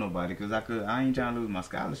to tell nobody because I ain't trying to lose my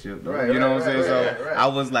scholarship. Though. Right, You know right, what I'm saying? right, So right. I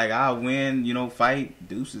was like, I'll win, fight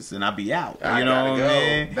deuces, and I'll be out. I You know gotta what go.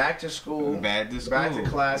 I mean? Back to school. Back to school. Back to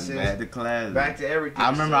classes. Back to classes. Back to everything. I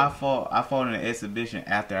remember So- I fought in an exhibition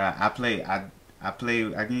after I played.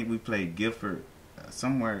 I think we played Guilford,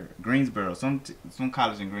 somewhere Greensboro, some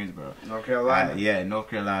college in Greensboro. North Carolina. Yeah, North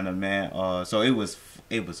Carolina, man. So it was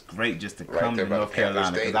great just to Right come there to by North the Panther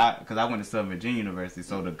Carolina Stadium. because I went to Southern Virginia University.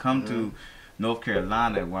 So to come to North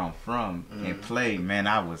Carolina, where I'm from, and play, man,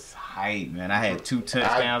 I was hyped, man. I had 2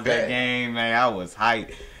 touchdowns bet. that game, man. I was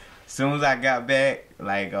hyped. As soon as I got back,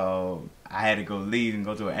 like I had to go leave and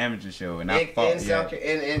go to an amateur show, and I fought.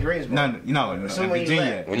 In Greensboro. No, in So when you Virginia.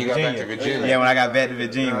 left. When you got back to Virginia. Yeah, when I got back to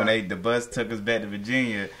Virginia, when the bus took us back to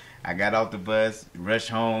Virginia, I got off the bus, rushed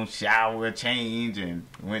home, shower, change, and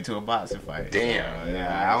went to a boxing fight. Damn.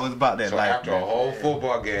 Yeah, I was about that So life. after a man. whole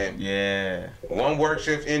football game, Yeah, one work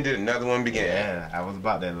shift ended, another one began. yeah, I was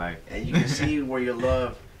about that life. And you can see where your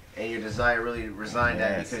love and your desire really reside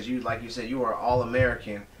at Yes. because you, like you said, you were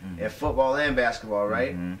All-American in football and basketball,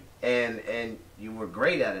 right? Mhm. And you were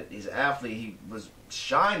great at it. He's an athlete. He was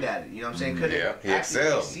shined at it. You know what I'm saying? Could Yeah, he have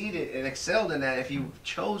excelled. succeeded and excelled in that if he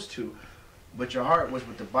chose to. But your heart was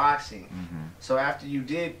with the boxing. So after you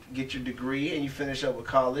did get your degree and you finished up with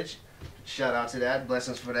college, shout out to that.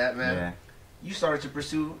 Blessings for that, man. Yeah. You started to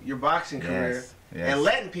pursue your boxing career Yes. Yes. and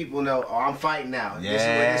letting people know, oh, I'm fighting now. This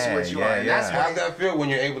Yeah, is what you yeah, are. And that's yeah. How's why that feel when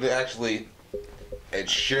you're able to actually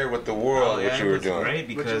share with the world what you it were was doing? great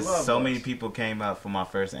What your because love so was. many people came out for my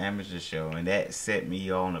first amateur show, and that set me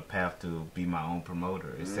on a path to be my own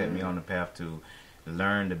promoter. It set me on the path to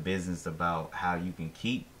learn the business about how you can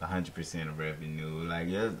keep 100% of revenue.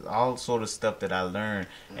 Like there's all sort of stuff that I learned,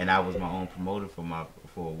 and I was my own promoter for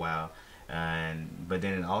a while. But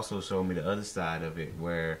then it also showed me the other side of it,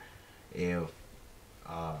 where if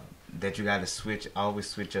that you got to always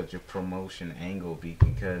switch up your promotion angle,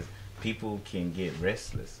 because people can get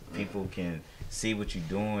restless. People can see what you're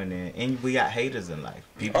doing, and we got haters in life.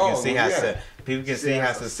 People can see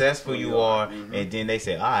how successful you are, and then they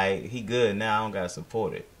say, "All right, he good now. I don't gotta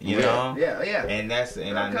support it." You know? Yeah. And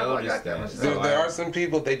I noticed that. There are some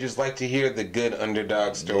people, they just like to hear the good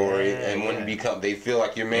underdog story, and when they feel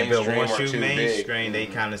like you're mainstream once or you too mainstream, big.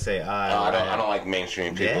 they kind of say, I don't like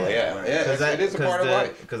mainstream people. It is a part of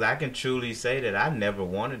life. Because I can truly say that I never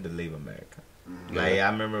wanted to leave America. Like I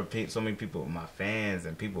remember so many people, my fans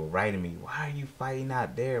and people writing me, "Why are you fighting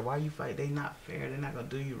out there? Why are you fighting? They not fair. They're not gonna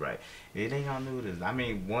do you right. They ain't gonna do this." I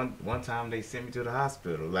mean, one time they sent me to the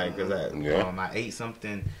hospital, like, cause I ate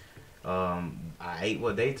something. I ate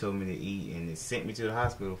what they told me to eat, and it sent me to the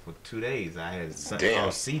hospital for 2 days. I had something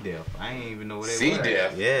called C.h.r.o.m.e. I ain't even know what it was.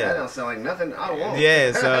 C.h.r.o.m.e. Yeah. That don't sound like nothing I want.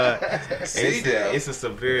 Yeah, so C.h.r.o.m.e. it's a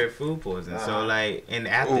severe food poisoning. So like, and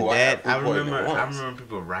after that, I remember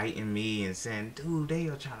people writing me and saying, "Dude, they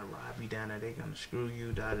are trying to rob you down there. They gonna screw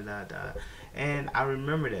you, da da da da." And I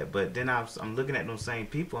remember that, but then I'm looking at those same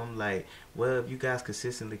people. I'm like, well, if you guys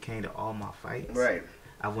consistently came to all my fights, right,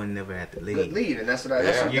 I would never have to leave. And that's what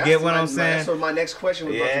I. You get what I'm saying? That's what my next question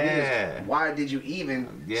was about to be. Is why did you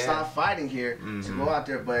even stop fighting here to go out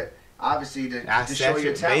there? But obviously to show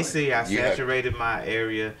your talent. Basically, I saturated my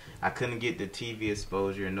area. I couldn't get the TV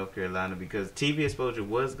exposure in North Carolina, because TV exposure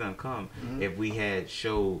was gonna come if we had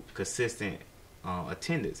showed consistent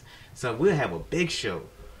attendance. So we'll have a big show,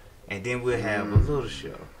 and then we'll have a little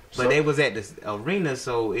show. But they was at the arena,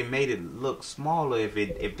 so it made it look smaller. If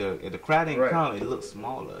the crowd didn't come, it looked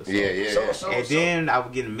smaller. So, then I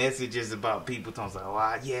was getting messages about people talking like, "Oh,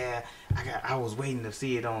 I was waiting to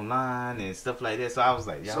see it online and stuff like that." So I was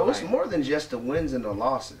like, so it's more than just the wins and the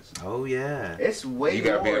losses. Oh yeah, it's way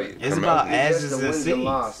more. It's about asses and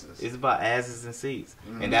seats. It's about asses and seats,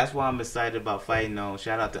 and that's why I'm excited about fighting on.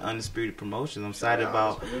 Shout out to Undisputed Promotions. I'm excited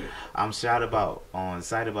about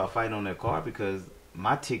fighting on that card, because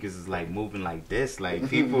my tickets is like moving like this. Like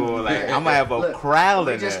people are like, I'm gonna have a crowd in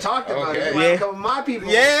there. We just talked about it. A couple of my people.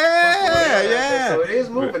 Yeah. So it is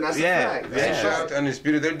moving. That's a fact. Shout out to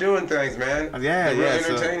Undisputed. They're doing things, man. They're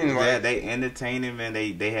entertaining. They entertaining, man.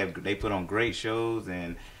 They put on great shows,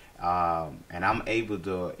 and I'm able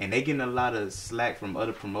to, and they getting a lot of slack from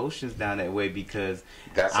other promotions down that way, because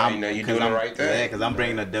that's how you know you're doing the right thing. Yeah, because I'm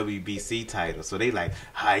bringing a WBC title, so they like,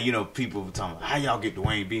 how people talking about how y'all get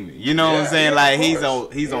Dewayne Beamon. You know what I'm saying? Like he's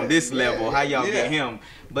on this level. How y'all get him?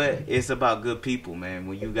 But it's about good people, man.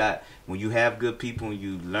 When you have good people and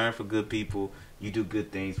you learn for good people, you do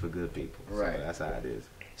good things for good people. Right. So that's how it is.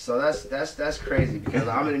 So that's crazy, because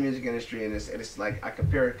I'm in the music industry, and it's like I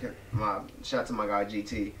compare shout out to my guy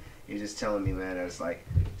GT. He's just telling me, man, that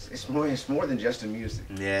it's more than just the music.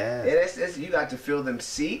 Yeah. You got to fill them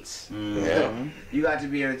seats. You got to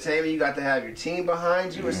be entertainment. You got to have your team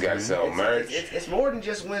behind you. You got to sell merch. It's more than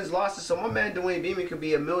just wins, losses. So my man Dewayne Beamon could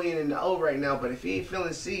be $1 million in the O right now, but if he ain't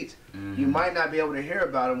filling seats, you might not be able to hear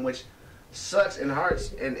about him, which sucks and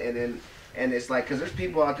hurts. And it's like, because there's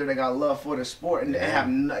people out there that got love for the sport and they have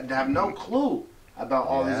no clue about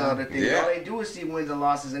all these other things. All they do is see wins and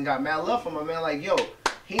losses, and got mad love for my man. Like, yo,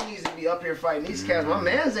 he needs to be up here fighting these cats. My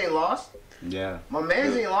mans ain't lost. Yeah. My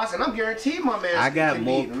mans ain't lost, and I'm guaranteed my mans. I got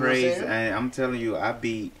more beat, praise, and I'm telling you, I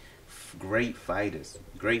beat great fighters.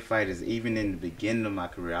 Great fighters. Even in the beginning of my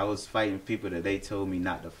career, I was fighting people that they told me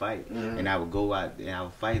not to fight, and I would go out and I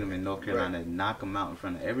would fight them in North Carolina and knock them out in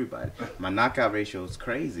front of everybody. My knockout ratio is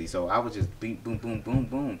crazy, so I would just beat boom, boom, boom,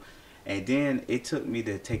 boom, and then it took me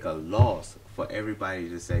to take a loss for everybody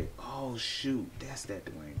to say, "Oh shoot, that's that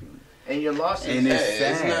Dewayne Beamon." And your losses, and it's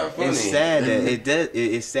sad. It's not funny. It's sad that it does.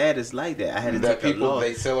 It's sad. It's like that. I had to take people. a loss.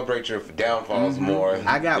 They celebrate your downfalls more.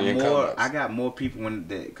 I got more people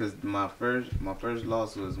because my first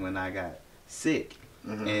loss was when I got sick.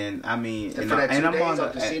 And I mean, and Armando,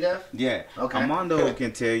 Armando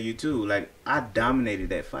can tell you too. Like, I dominated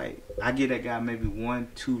that fight. I give that guy maybe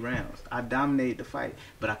 1-2 rounds. I dominated the fight,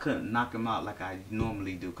 but I couldn't knock him out like I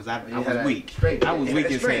normally do, because I was weak. I was weak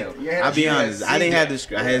as hell. I'll be honest. I didn't have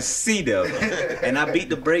the. I had C.h.r.o.m.e, and I beat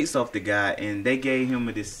the brakes off the guy, and they gave him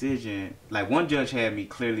a decision. Like, one judge had me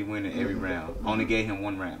clearly winning every round. Only gave him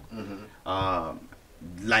 1 round.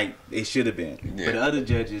 like it should have been. Yeah. But the other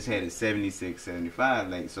judges had it 76, 75.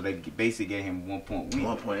 Like, so they basically gave him 1 point win.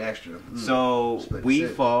 1 point extra. So Split we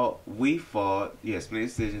decision. fought, yeah, split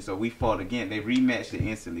decision. So we fought again. They rematched it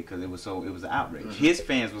instantly because it was an outrage. His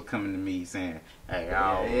fans was coming to me saying, "Hey,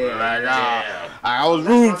 I was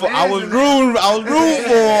rooting for him,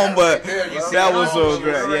 but that was so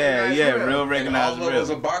great. Yeah, real recognized all levels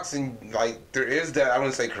real. of boxing, like there is that, I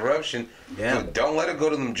wouldn't say corruption, but don't let it go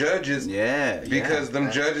to them judges. Because them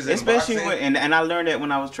judges, especially in boxing, when, and I learned that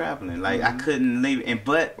when I was traveling. Like I couldn't leave,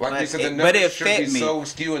 but you said, the but numbers it should be affected me. so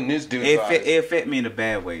skewing this dude's It eyes. affected me in a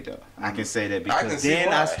bad way though. I can say that I can because see then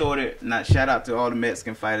why. I started. Not shout out to all the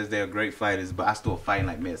Mexican fighters; they're great fighters. But I started fighting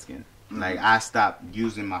like Mexican. Like I stopped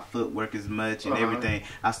using my footwork as much and everything.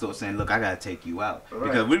 I started saying, "Look, I gotta take you out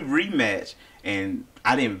because we rematched and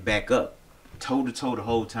I didn't back up, toe to toe the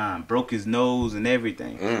whole time. Broke his nose and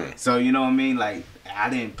everything. So you know what I mean? Like I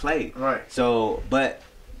didn't play. Right. So, but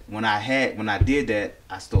when I did that,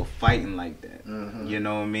 I started fighting like that. You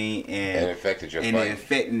know what I mean? And it affected your and fight. it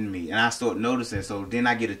affected me, and I started noticing. So then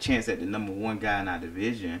I get a chance at the #1 guy in our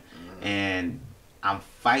division, and I'm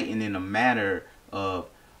fighting in a matter of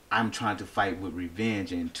I'm trying to fight with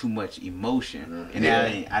revenge and too much emotion, and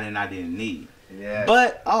I didn't need. Yeah.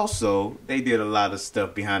 But also, they did a lot of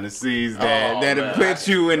stuff behind the scenes that'll put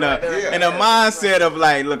you in a mindset of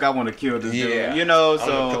like, look, I want to kill this dude, you know. I'm So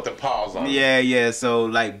gonna put the pause on. yeah. So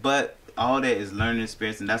like, but all that is learning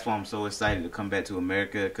experience, and that's why I'm so excited to come back to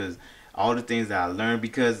America because all the things that I learned.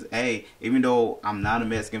 Because hey, even though I'm not a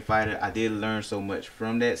Mexican fighter, I did learn so much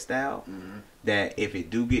from that style. That if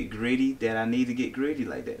it do get gritty, that I need to get gritty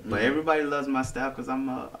like that. But everybody loves my style because I'm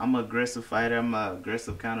an aggressive fighter. I'm an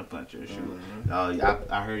aggressive counter puncher.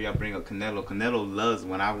 I heard y'all bring up Canelo. Canelo loves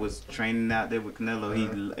when I was training out there with Canelo. He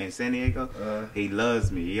in San Diego. He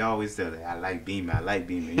loves me. He always says, "I like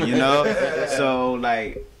Beamon. You know. So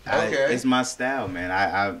like, it's my style,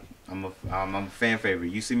 man. I'm a fan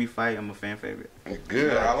favorite. You see me fight, I'm a fan favorite.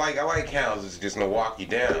 Good. I like counts. It's just gonna walk you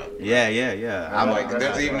down. Yeah. I'm like,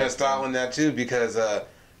 there's even a style in that too because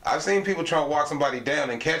I've seen people try to walk somebody down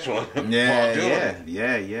and catch one while doing it.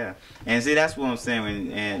 Yeah. And see, that's what I'm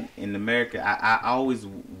saying. And in America, I always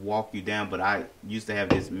walk you down, but I used to have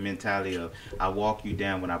this mentality of I walk you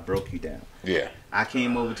down when I broke you down. Yeah. I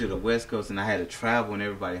came over to the West Coast and I had to travel in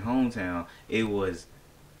everybody's hometown. It was,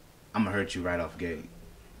 I'm gonna hurt you right off gate.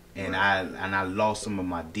 And I lost some of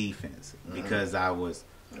my defense because I was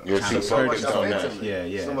You're too focused on that.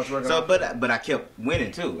 Yeah. So much work So, but I kept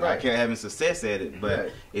winning too. Right. I kept having success at it,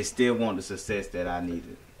 but it still wasn't the success that I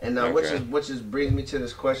needed. And which brings me to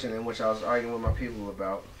this question, in which I was arguing with my people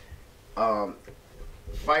about the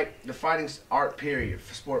fighting art period,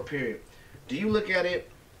 sport period. Do you look at it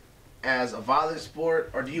as a violent sport,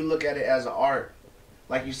 or do you look at it as an art?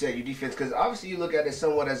 Like you said, your defense, because obviously you look at it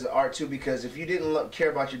somewhat as an art too. Because if you didn't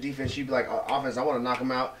care about your defense, you'd be like, offense, I want to knock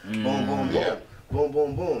him out. Boom,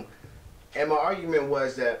 boom, boom. And my argument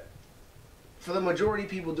was that for the majority,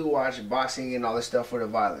 people do watch boxing and all this stuff for the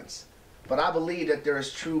violence. But I believe that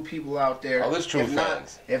there's true people out there. Oh, there's true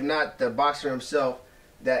fans. If not the boxer himself,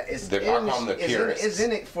 that is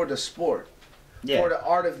in it for the sport. For the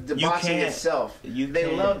art of the boxing itself. They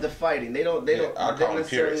love the fighting. They don't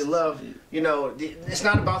necessarily love, it's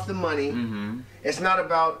not about the money. It's not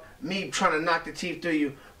about me trying to knock the teeth through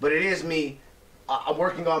you, but it is me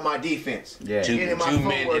working on my defense. Two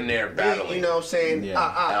men in there battling. You know what I'm saying?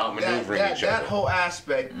 Outmaneuvering each other. That whole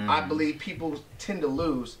aspect, I believe people tend to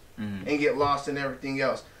lose and get lost in everything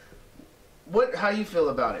else. How you feel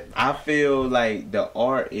about it? I feel like the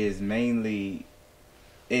art is mainly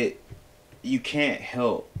you can't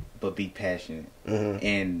help but be passionate,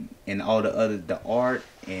 and all the art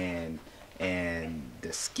and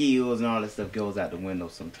the skills and all that stuff goes out the window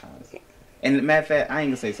sometimes. And matter of fact, I ain't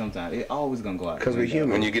gonna say sometimes. It's always gonna go out. Because we're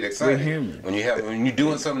human. When you get excited. We're human. When you're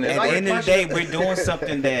doing something at that the end of the day, we're doing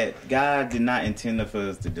something that God did not intend for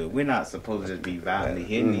us to do. We're not supposed to be violently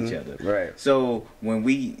hitting each other. Right. So when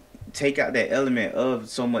we take out that element of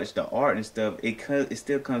so much the art and stuff, it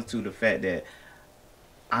still comes to the fact that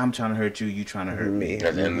I'm trying to hurt you, you trying to hurt me.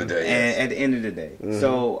 At the end of the day. And at the end of the day.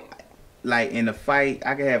 So, like in a fight,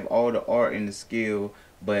 I can have all the art and the skill,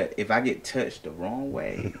 but if I get touched the wrong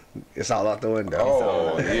way, it's all out the window.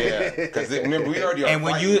 Oh yeah, because remember we already are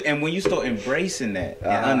when you start embracing that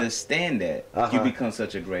and understand that, you become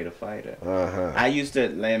such a greater fighter. I used to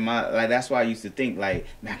that's why I used to think like,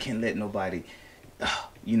 man, I can't let nobody,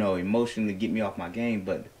 emotionally get me off my game.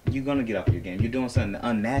 But you're gonna get off your game. You're doing something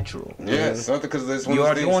unnatural. Yeah, something because you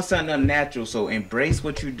are doing something unnatural. So embrace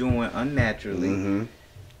what you're doing unnaturally.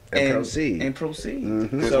 and proceed. And proceed.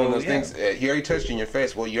 Mm-hmm. So, one of those things, he already touched you in your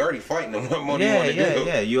face. Well, you're already fighting him. What more do you want to do?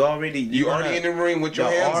 Yeah. You already in the ring with your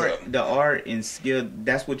hands up. The art and skill,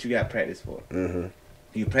 that's what you got practice for. Mm-hmm.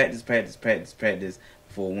 You practice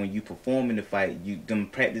for when you perform in the fight, them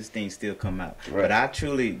practice things still come out. Right. But I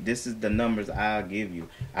truly, this is the numbers I'll give you.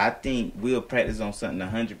 I think we'll practice on something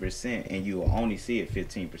 100% and you will only see it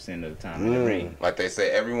 15% of the time in the ring. Like they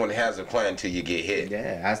say, everyone has a plan until you get hit.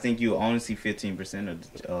 Yeah, I think you'll only see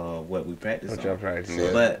 15% of what we practice What on. y'all practice.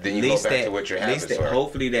 Yeah. But then you go back to what your habits are.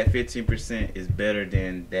 Hopefully that 15% is better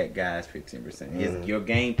than that guy's 15%. Your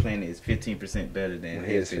game plan is 15% better than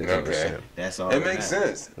his 15%. Okay. That's all. It makes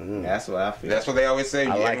sense. That's what I feel. That's what they always say.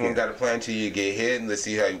 Everyone got a plan until you get hit, and let's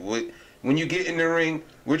see how when you get in the ring,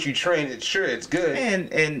 what you train, it's good.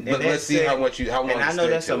 But let's see how long. And I know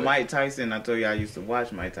that's a Mike Tyson. I told you I used to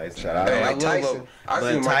watch Mike Tyson. Shout out Mike Tyson. I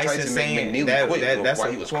seen Mike Tyson make McNeely quit that's while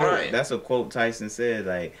a he was quote. crying. That's a quote Tyson said.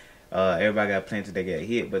 Like everybody got a plan until they get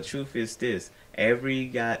hit. But truth is this: everybody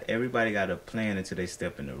got a plan until they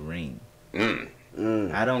step in the ring.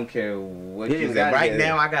 I don't care what you say. Right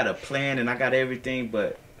now, I got a plan and I got everything,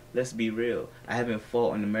 but let's be real. I haven't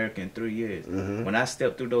fought in America in 3 years. When I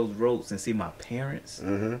step through those ropes and see my parents,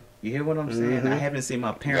 you hear what I'm saying? I haven't seen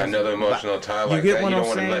my parents. Got another emotional tie like that. You don't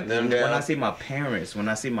want to let them down. When I see my parents, when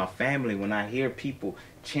I see my family, when I hear people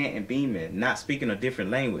chanting Beamon, not speaking a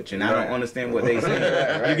different language, and I don't understand what they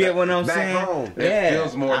say. You get what I'm saying? Home. It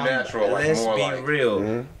feels more natural. Let's be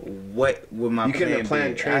real. What would my plan be? You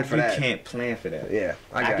can't plan for that. Yeah,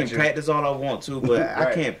 I can practice all I want to, but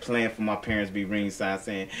I can't plan for my parents to be ringside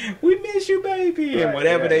saying, "We miss you, baby," and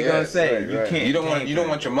whatever they gonna say. You can't. You don't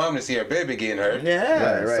want your mom to see her baby getting hurt.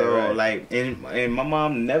 Yeah. So like, and my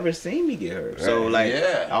mom never seen me get hurt. So like,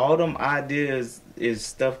 all them ideas is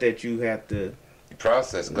stuff that you have to go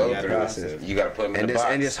through. You got to put them in the box.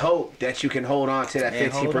 And just hope that you can hold on to that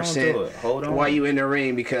 50% while you in the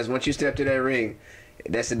ring, because once you step to that ring,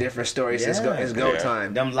 that's a different story. It's go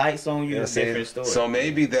time. Them lights on you is a different story. So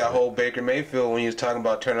maybe that whole Baker Mayfield, when he was talking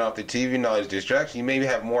about turning off the TV and all these distractions, you maybe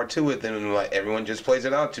have more to it than like everyone just plays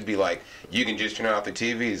it out to be like, you can just turn off the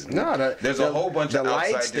TVs. No, there's a whole bunch of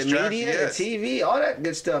outside lights, distractions. The media, the TV, all that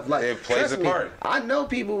good stuff. Like, it plays a part. I know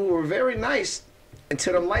people who were very nice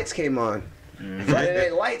until them lights came on. Friday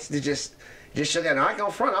Night Lights to just shut down. I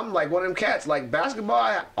go front. I'm like one of them cats, like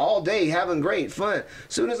basketball all day, having great fun.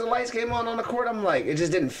 Soon as the lights came on the court, I'm like, it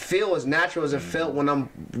just didn't feel as natural as it felt when I'm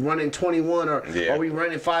running 21 or we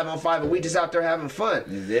running 5-on-5 and we just out there having fun.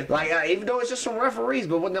 Like even though it's just some referees,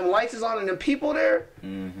 but when them lights is on and them people there,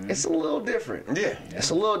 it's a little different. Yeah, it's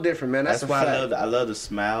a little different, man. That's why I love to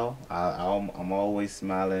smile. I'm always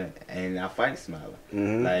smiling, and I fight smiling.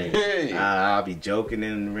 Like I'll be joking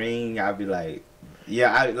in the ring. I'll be like.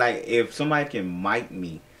 Yeah, I like if somebody can mic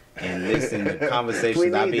me and listen to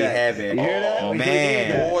conversations I be having. Oh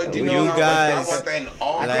man, boy, you guys.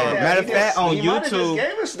 Matter of fact, on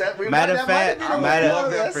YouTube. Matter of fact,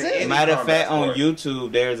 on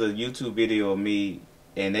YouTube, there's a YouTube video of me.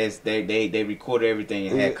 And they record everything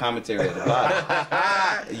and had commentary at the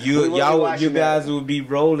bottom. You guys will be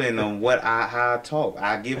rolling on how I talk.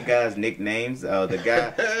 I give guys nicknames.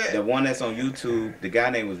 The one that's on YouTube, the guy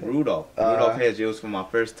name was Rudolph. Rudolph Hedge. It was for my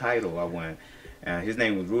first title I won. His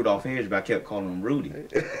name was Rudolph Hedge, but I kept calling him Rudy.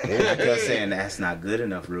 I kept saying, that's not good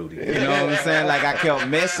enough, Rudy. You know what I'm saying? Like, I kept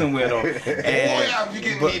messing with him.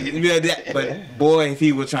 But boy, if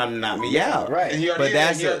he was trying to knock me out. Right. But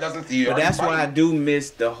that's why I do miss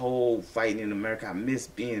the whole fighting in America. I miss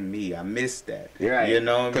being me. I miss that. Right. You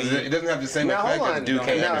know what I mean? Because it doesn't have the same effect as the dude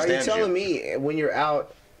can't understand you. Are you telling me when you're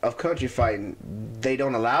out of country fighting, they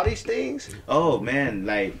don't allow these things? Oh, man.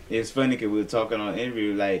 Like, it's funny because we were talking on an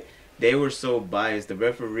interview, like, they were so biased. The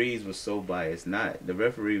referees were so biased. The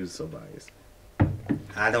referee was so biased.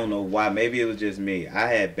 I don't know why. Maybe it was just me. I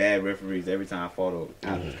had bad referees every time I fought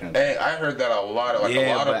out of this country. Hey, I heard that a lot. A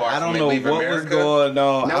lot of boxers. I don't know what was going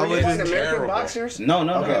on. Now, I was just American boxers. No.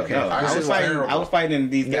 I was fighting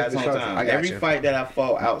these guys' hometown. Every fight that I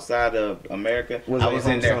fought outside of America, I was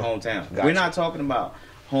in their hometown. We're not talking about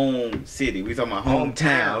home city. We talking about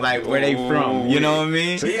hometown, like where they from. You know what I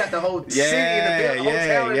mean? So you got the whole city in the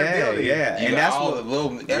hotel in the building. And that's all the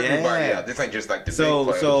little everybody out. This ain't just like the big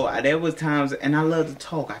players. So there was times, and I love to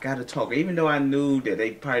talk. I gotta talk, even though I knew that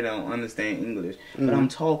they probably don't understand English. But I'm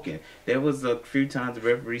talking. There was a few times the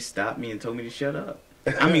referee stopped me and told me to shut up.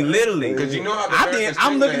 I mean, literally, because you know how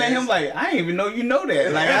I'm looking at him like I didn't even know you know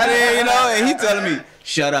that. Like I didn't, and he telling me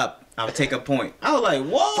shut up. I'll take a point. I was like,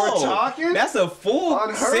 whoa. For talking? That's a full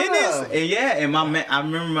Unheard sentence. of. And yeah, and my man, I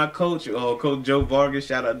remember my coach, Coach Joe Vargas,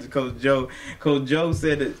 shout out to Coach Joe. Coach Joe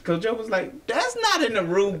said that, Coach Joe was like, that's not in the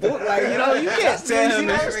rule book. Like, you know, you can't tell him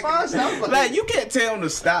like, you can't tell him to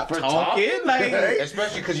stop talking. Like,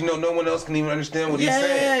 especially because, you know, no one else can even understand what he's yeah,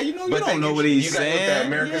 saying. you know, you don't know what he's saying. You got that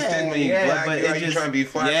American stigma, you black, you trying to be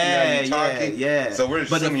flashy, you talking. Yeah. So we're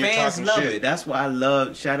but the assuming fans you're love talking shit. it. That's why I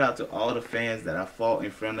love, shout out to all the fans that I fought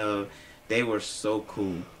in front of. They were so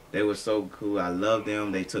cool. They were so cool. I love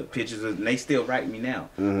them. They took pictures of, and they still write me now.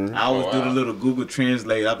 I always do the little Google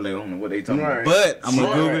Translate. I'm like, I don't know what they talking about, but I'm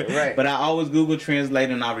gonna Google. Right. But I always Google Translate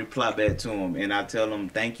and I reply back to them, and I tell them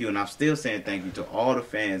thank you, and I'm still saying thank you to all the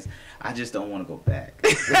fans. I just don't want to go back.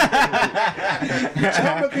 Tell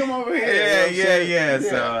them to come over here. Yeah.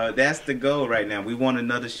 So that's the goal right now. We want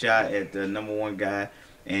another shot at the #1 guy,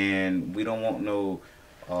 and we don't want no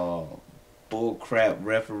bull crap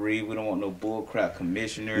referee. We don't want no bull crap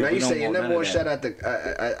commissioner. Now we you don't say your want none #1 of shot that.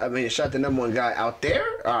 at the, shot the #1 guy out there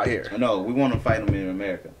or out here? No, we want to fight him in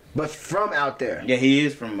America. But from out there. Yeah, he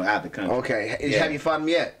is from out the country. Okay. Yeah. Have you fought him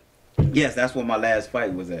yet? Yes, that's what my last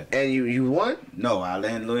fight was at. And you won? No, I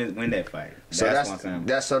didn't win that fight. So that's what I'm saying.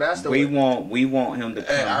 that's the we want him to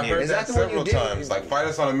come Hey, I've here. heard Is that that the one you several did? times. Like, fight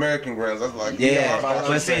us on American grounds. That's like, Yeah,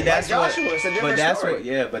 but see, that's Like what. Joshua, it's a different But that's story. what.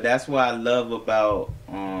 Yeah, but that's what I love about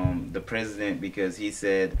the president, because he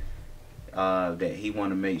said that he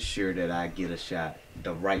want to make sure that I get a shot,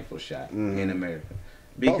 the rightful shot in America.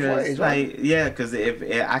 Because ways, right? because if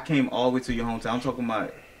I came all the way to your hometown, I'm talking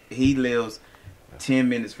about he lives 10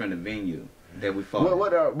 minutes from the venue that we fought.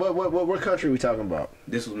 What country we talking about?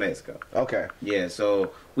 This was Mexico. Okay. Yeah,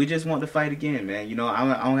 so we just want to fight again, man. You know, I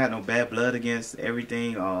don't have no bad blood against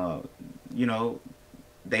everything. You know,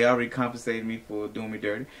 they already compensated me for doing me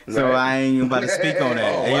dirty, so Right. I ain't even about to speak on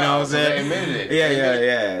that. Oh, You know wow. what I'm So they saying? admitted it.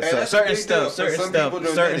 Yeah. Hey, So that's a certain big deal. stuff, For some people to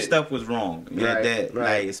admit it. stuff was wrong. Yeah, Right, that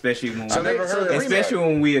right. like especially when So never heard of especially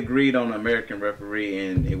when we agreed on an American referee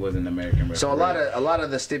and it was an American referee. So a lot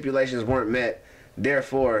of the stipulations weren't met.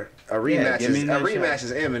 Therefore, a rematch give me that shot.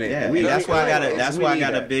 is imminent. Yeah, We- that's why I got we- a that's we why I need got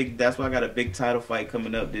a that. big title fight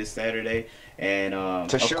coming up this Saturday. And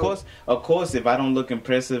To of show- course, if I don't look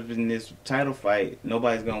impressive in this title fight,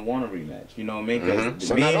 nobody's gonna want a rematch. You know what I mean? 'Cause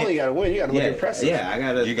So not only you gotta win, you gotta look impressive. Yeah, I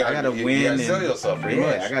gotta You gotta win. you gotta and, sell yourself pretty yeah,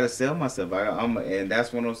 much. I gotta sell myself. And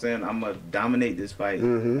that's what I'm saying. I'm gonna dominate this fight.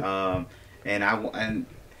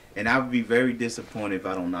 And I would be very disappointed if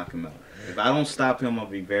I don't knock him out. If I don't stop him, I'll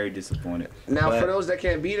be very disappointed. Now, But- for those that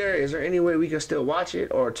can't be there, is there any way we can still watch it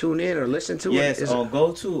or tune in or listen to Yes, it? Is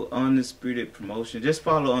go to Undisputed Promotion. Just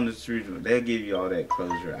follow Undisputed. They'll give you all that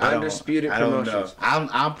closure. Undisputed I don't know. Promotions.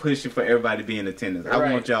 I'm pushing for everybody to be in attendance. I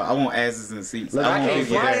Right. want y'all. I want asses and seats. Look, I want can't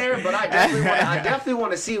people fly there. there, but I definitely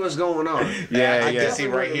want to see what's going on. Yeah, I yeah. can see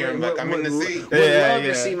right here. Like, I'm in the seat. Would Yeah, love yeah.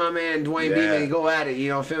 to see my man Dewayne Yeah. Beamon go at it. You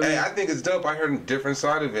know, feel me? Hey, I think it's dope. I heard a different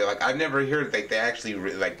side of it. Like, I never heard like they actually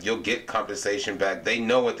like you'll get compensation back. They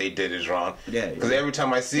know what they did is wrong. Yeah, Because yeah. every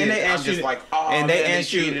time I see And it, they I'm ask just you, like, oh, and man, they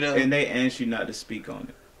ask you, cheated him. and they ask you not to speak on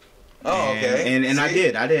it. Oh, okay. And I See?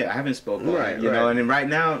 did. I haven't spoken on Right, it. You know, right.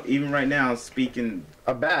 and then even right now, I'm speaking.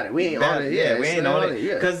 About it. We ain't on it. Yeah, we it's ain't not on it.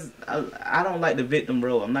 yeah. Because I don't like the victim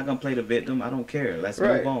role. I'm not gonna play the victim. I don't care. Let's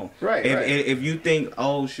Right, move on. right, If, right. if you think,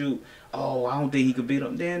 oh shoot, I don't think he could beat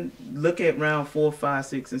him, then look at round 4, 5,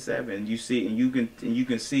 6, and 7. You see, and you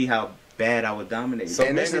can see how bad I was dominating. So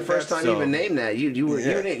And this is the maybe first time that's- you even named that. You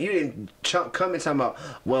Yeah. didn't come and talk about.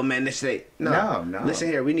 Well, man, this ain't no. No. Listen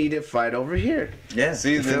here, we need to fight over here. yeah.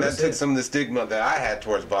 See, You then feel that me? took some of the stigma that I had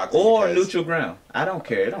towards boxing. or because neutral ground. I don't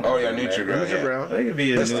care. It don't Oh, yeah, matter, neutral man. ground, Neutral yeah. ground. It could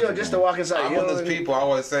be a But still, neutral just to ground. walk inside. I'm you one know of those what I mean? people. I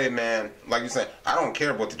always say, man, like you said, I don't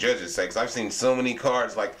care what the judges say because I've seen so many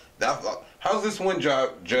cards like that. How's this one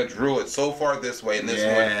judge rule it so far this way and this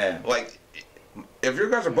Yeah. one? Like, if you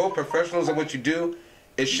guys are both professionals at what you do,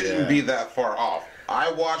 it shouldn't Yeah. be that far off.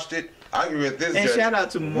 I watched it. I agree with this And judge. shout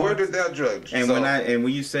out to where did that judge? And So- when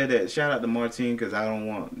you said that, shout out to Martin, because I don't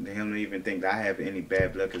want him to even think that I have any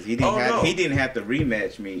bad blood, because he didn't have to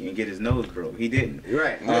rematch me and get his nose broke. He didn't.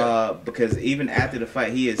 Right. Because even after the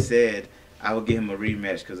fight, he had said I would give him a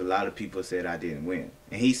rematch because a lot of people said I didn't win,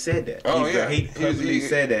 and he said that. Oh, he, yeah. he publicly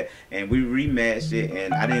said that, and we rematched it,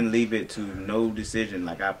 and I didn't leave it to no decision.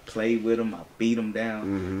 Like, I played with him, I beat him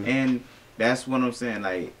down, and that's what I'm saying.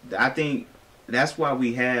 Like, I think that's why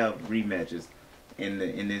we have rematches in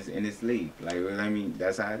this league. Like, I mean,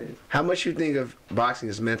 that's how it is. How much you think of boxing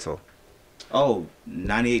is mental? Oh,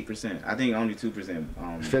 98%. I think only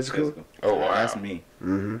 2% Physical? Oh, wow. That's me.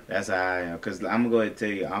 Mm-hmm. That's how I am. Because I'm going to go ahead and tell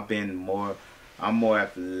you, I'm more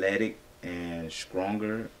athletic and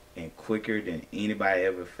stronger and quicker than anybody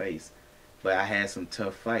ever faced. but I had some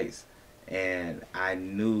tough fights. And I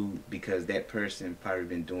knew because that person probably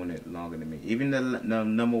been doing it longer than me. Even the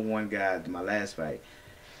number one guy, my last fight,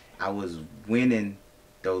 I was winning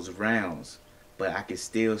those rounds, but I could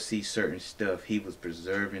still see certain stuff. He was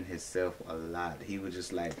preserving himself a lot. He was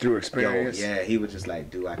just like through experience. Yeah, he was just like,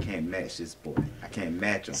 dude, I can't match this boy. I can't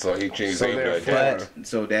match him. So he's able to But adapt.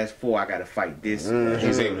 so that's I got to fight this.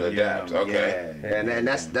 He's able to adapt. Okay. Yeah. And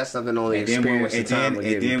that's something only And then experience and time will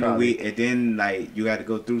give you, probably. and then like you got to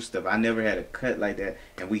go through stuff. I never had a cut like that,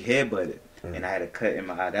 and we headbutted. And I had a cut in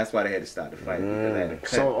my eye. That's why they had to stop the fight. Because I had a cut.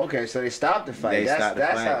 So okay, so they stopped the fight. They That's stopped the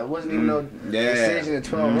fight. how it wasn't even no Yeah. decision in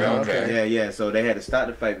 12 rounds. Okay. Yeah. So they had to stop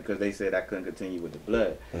the fight because they said I couldn't continue with the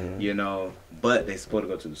blood. You know, but they supposed to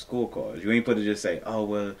go to the scorecards. You ain't supposed to just say, oh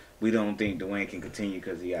well, we don't think Dewayne can continue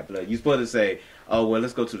because he got blood. You supposed to say, oh well,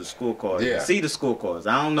 let's go to the scorecards. Yeah. See the scorecards.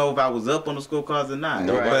 I don't know if I was up on the scorecards or not.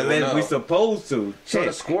 Nobody But will know. we supposed to. So the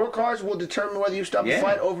check. scorecards will determine whether you stop Yeah. a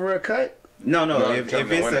fight over a cut. No. No, If determine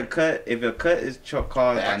the it's winner. a cut, if a cut is caused by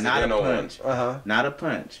not a accidental punch, one. not a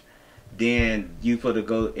punch, then you put to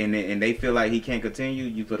go and they feel like he can't continue.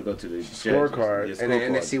 You put to go to the Scorecard, judges, and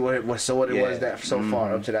they see what it was. So what it was that so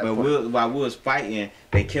far up to that But point. while we was fighting,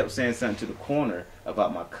 they kept saying something to the corner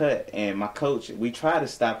about my cut, and my coach. We tried to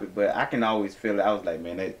stop it, but I can always feel it. I was like,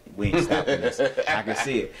 man, we ain't stopping this. I can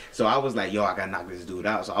see it. So I was like, yo, I gotta knock this dude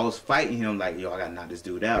out. So I was fighting him like, yo, I gotta knock this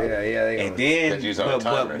dude out. Yeah. And then, That dude's on a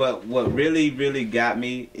timer. but what really got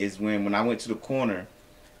me is when I went to the corner,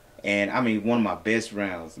 and I mean one of my best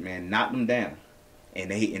rounds, man, knocked him down,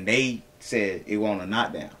 and they said it wasn't a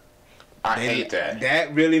knockdown. I hate that.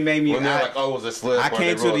 That really made me. When they're like, oh, it was a slip. I or they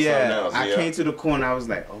came to wrote the something else. I came to the corner. I was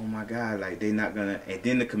like, oh my god, like they not gonna. And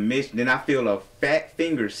then the commission. Then I feel a fat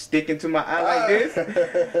finger sticking to my eye like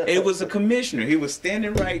this. It was a commissioner. He was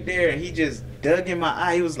standing right there, and he just dug in my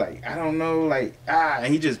eye. He was like, I don't know, like and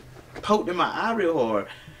he just poked in my eye real hard.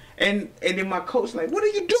 And then my coach like, what are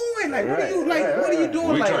you doing? Like, what are you doing?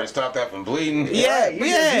 We like, trying to stop that from bleeding. yeah, You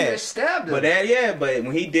just stabbed him. But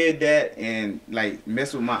when he did that and like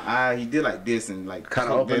messed with my eye, he did like this and like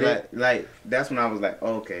Kinda opened it. Like that's when I was like,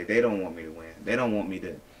 okay, they don't want me to win. They don't want me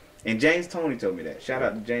to. And James Toney told me that. Shout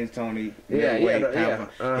out to James Toney. Yeah.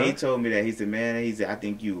 He told me that. He said, man, I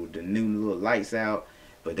think you the new little lights out,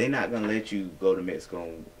 but they're not gonna let you go to Mexico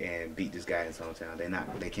and beat this guy in his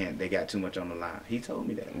hometown. They can't. They got too much on the line. He told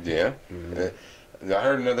me that. Yeah. I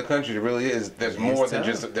heard in other countries it really is. There's more than tough.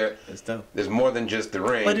 just It's tough. There's more than just the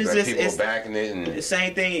ring. But it's There's just- people backing it and. The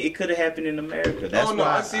same thing. It could have happened in America. That's Oh, no,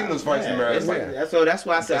 why I've seen those fights in America. it's like- That's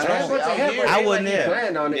why I said Especially out here. I wasn't He there.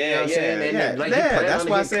 planned on it. You know what I'm saying? And like, he planned that's on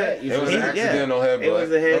why I to get said cut, you It was feel an me? accidental headbutt. It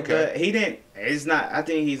was a headbutt. Okay. He didn't. It's not. I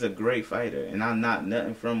think he's a great fighter, and I'm not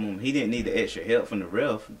nothing from him. He didn't need the extra help from the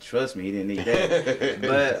ref. Trust me, he didn't need that.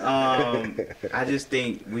 But I just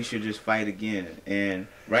think we should just fight again. And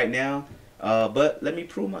right now. But let me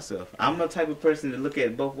prove myself. I'm the type of person to look at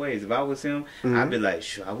it both ways. If I was him, I'd be like,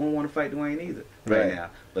 sure, I wouldn't want to fight Dewayne either right now.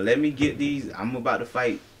 But let me get these. I'm about to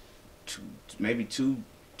fight maybe two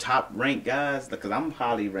top ranked guys because I'm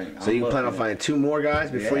highly ranked. So you plan on fighting two more guys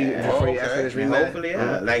before you finish And rematch?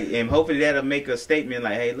 hopefully, and hopefully that'll make a statement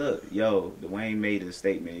like, hey, look, yo, Dewayne made a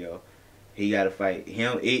statement, yo. He got to fight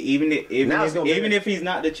him, even if he's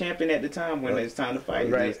not the champion at the time when it's time to fight.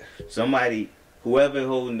 Right. Just somebody. Whoever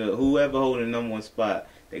holding the number one spot,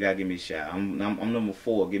 they gotta give me a shot. I'm number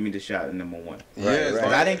 4. Give me the shot at number 1.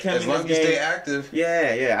 I didn't come as in long as this you game. stay active.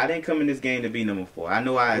 Yeah. I didn't come in this game to be number 4. I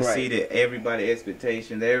know I exceeded everybody's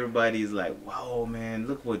expectations. Everybody's like, whoa, man,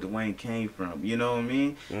 look where Dewayne came from. You know what I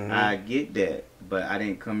mean? I get that, but I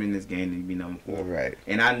didn't come in this game to be number 4. Right.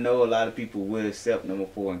 And I know a lot of people will accept number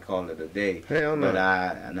 4 and call it a day. Hell no.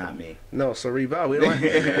 But not me. No, so Rebound, we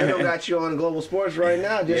don't got you on Global Sports right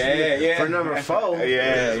now. Just for number 4.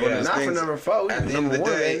 Not for number 4. At the end Number of the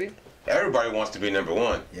 1, day, baby. everybody wants to be number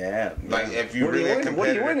 1. Yeah. Like if you What really are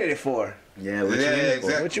competitive. you winning it for? Yeah, what you Yeah, in it for?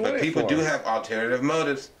 exactly. What you But winning people for? do have alternative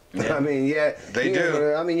motives. Yeah. I mean, They you do.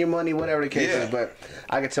 know, I mean, your money, whatever the case Yeah. is, but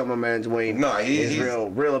I can tell my man Dwayne No, is he's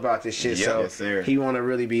real about this shit. Yeah. So Yes, sir. he want to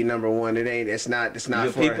really be number 1. It's not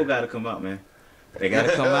Your for people gotta come out, man. They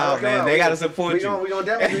gotta come out, Come man. on. They gotta support We you. gonna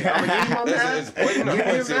definitely. I'm gonna give you my man. It's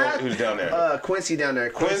Quincy who's down there. Quincy down there.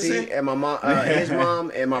 Quincy? And my mom, his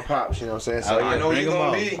mom, and my pops. You know what I'm saying? So I know bring you're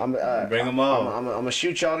them gonna all. be. Bring them all. I'm gonna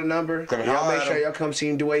shoot y'all the number. Come Y'all holler make at sure him. y'all come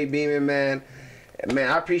see Dewayne Beamon, man.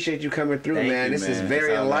 Man, I appreciate you coming through, Thank man. you, This is man.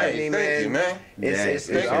 very It's all right. enlightening, Thank you, man. It's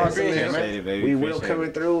Thank you for awesome, being here, man. Appreciate it, baby. We will Appreciate coming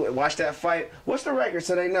it. through and watch that fight. What's the record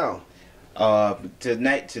so they know?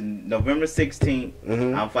 Tonight to November 16th,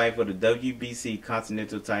 Mhm. I'm fighting for the WBC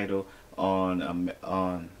Continental title on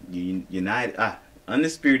United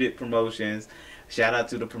Undisputed Promotions. Shout out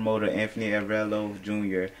to the promoter, Anthony Arello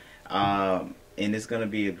Jr. And it's gonna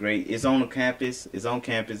be a great. It's on the campus. It's on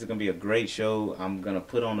campus. It's gonna be a great show. I'm gonna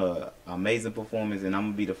put on a amazing performance, and I'm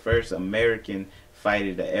gonna be the first American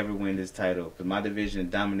fighter to ever win this title. Because my division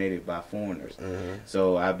is dominated by foreigners,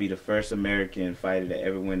 so I'll be the first American fighter to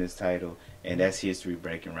ever win this title, and that's history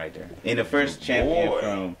breaking right there. And the first champion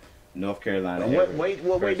from North Carolina. What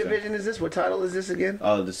weight division is this? What title is this again?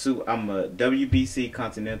 I'm a WBC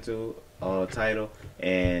Continental title,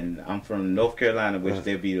 and I'm from North Carolina, which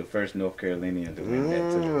they'll be the first North Carolinian to win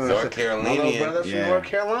that too. North Carolinian. Brothers from North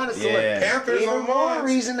Carolina. So Panthers even on more Mars.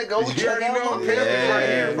 reason to go You check already out know my Panthers right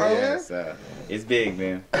here, bro. Yeah, so it's big,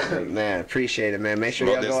 man. Man, appreciate it, man. Make sure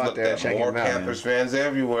Bro, y'all just go out look there and at check more him out. Panthers fans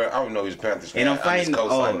everywhere. I don't know he's Panthers fan. And I'm fighting, just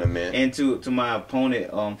co-signing him, man. and to my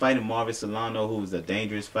opponent, fighting Marvin Solano, who's a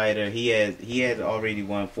dangerous fighter. He has already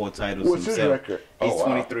won 4 titles What's his himself. record? He's Oh,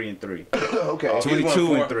 wow. 23-3. Okay. Oh, he's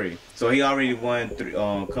won 22-3. So he already won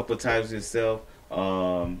a couple titles himself.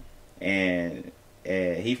 And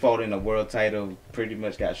he fought in a world title. Pretty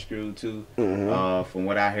much got screwed too. From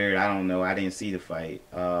what I heard, I don't know. I didn't see the fight.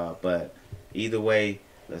 But either way,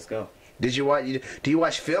 let's go. Did you watch? Do you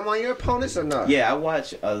watch film on your opponents or not? Yeah, I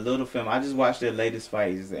watch a little film. I just watch their latest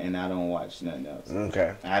fights, and I don't watch nothing else.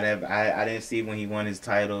 Okay. I didn't see when he won his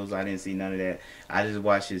titles. I didn't see none of that. I just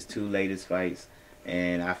watched his 2 latest fights,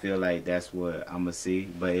 and I feel like that's what I'm gonna see.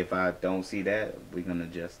 But if I don't see that, we're gonna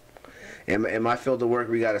adjust. In my field of work,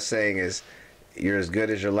 we got a saying is, "You're as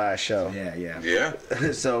good as your last show." Yeah.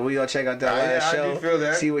 So we gonna check out that last show, I do feel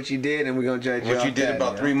that. see what you did, and we're gonna judge you. What you off did that,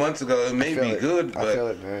 about 3 months ago, it may be good, I feel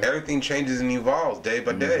but it, man. everything changes and evolves day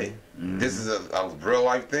by day. This is a real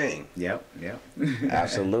life thing. Yep.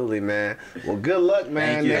 Absolutely, man. Well, good luck,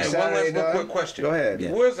 man. Thank you. Next Hey, one Saturday, last dog. quick question. Go ahead.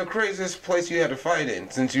 Yeah. Where's the craziest place you had to fight in?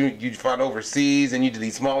 Since you fought overseas and you did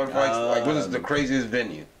these smaller fights, like what is the craziest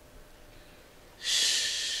venue?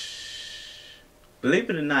 Believe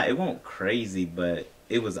it or not, it wasn't crazy, but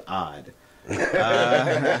it was odd. We had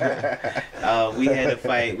a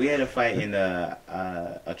fight. We had a fight in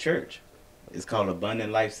a church. It's called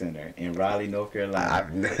Abundant Life Center in Raleigh, North Carolina.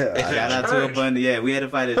 Shout out to Abundant. Yeah, we had to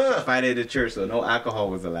fight at the church, so no alcohol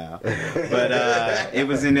was allowed. But it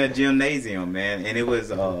was in that gymnasium, man, and it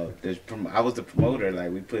was I was the promoter.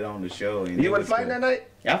 Like we put on the show. And You wasn't fighting that night?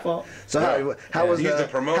 I fought. So how was He's the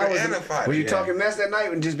promoter how was and the fighter. Was you talking mess that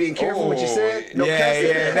night and just being careful what you said? No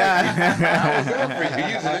cussing? He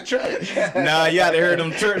using the church. Nah, you had to hear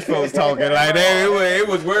them church folks talking like that. It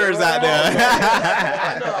was words out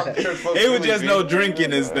there. It was just no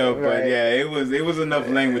drinking and stuff, but yeah, it was enough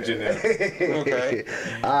language in there. Okay.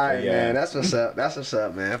 All right, man. That's what's up. That's what's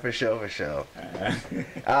up, man. For sure, for sure. You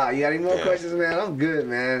got any more questions, man? I'm good,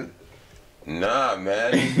 man. Nah,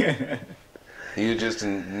 man. He was just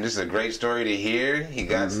a great story to hear. He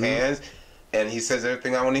got his hands, and he says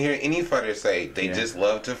everything I want to hear any fighter say. They just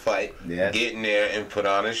love to fight, get in there, and put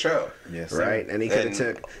on a show. Yes, right. And he could have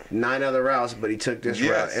took 9 other routes, but he took this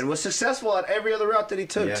route and was successful at every other route that he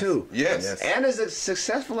took too. Yes. And is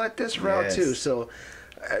successful at this route too. So.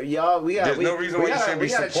 Y'all, There's no reason why you shouldn't be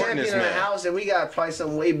we got a supporting champion this in the man. house, and we got probably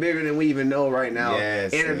something way bigger than we even know right now.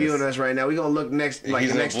 Interviewing us right now, we gonna look next the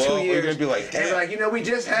next 2 years. We're gonna be like, and like, we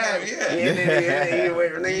just had. Hey man, why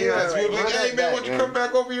don't you come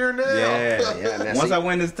back over here now? Yeah. Once I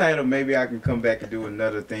win this title, maybe I can come back and do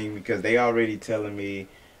another thing because they already telling me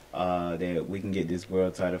that we can get this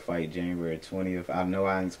world title fight January 20th. I know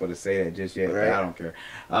I ain't supposed to say that just yet, but I don't care.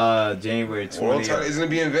 January 20th. World title, isn't it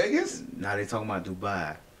be in Vegas? Nah, they talking about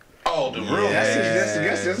Dubai. Oh, the room. That's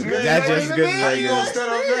just good. That's just good. How you gonna start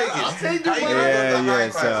on Vegas? I'll take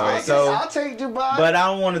Dubai. I'll take Dubai. But I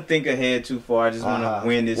don't want to think ahead too far. I just want to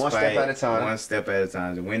win this one fight. Step at a time. One step at a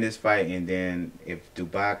time. To win this fight, and then if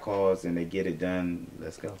Dubai calls and they get it done,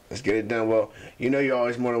 let's go. Let's get it done. Well, you're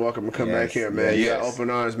always more than welcome to come back here, man. You got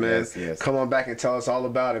open arms, man. Come on back and tell us all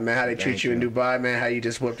about it, man. How they treat you in Dubai, man. How you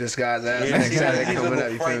just whipped this guy's ass. Next Saturday coming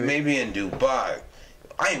up, you feel me? Maybe in Dubai.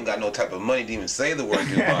 I ain't got no type of money to even say the word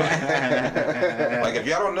Dubai. Like, if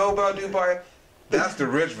y'all don't know about Dubai, that's the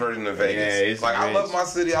rich version of Vegas. Like, I love my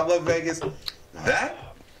city. I love Vegas. They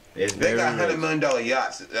got $100 million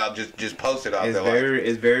yachts. I'll just post it out there.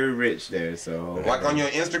 It's very rich there. So, like on your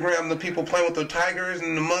Instagram, the people playing with the tigers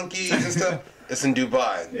and the monkeys and stuff. It's in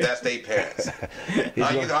Dubai. That's their parents.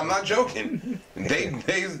 I'm not joking.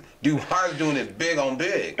 Dubai's doing it big on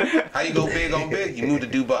big. How you go big on big? You move to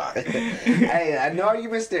Dubai. Hey, no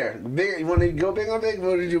arguments there. You want to go big on big?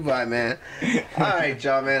 Move to Dubai, man. All right,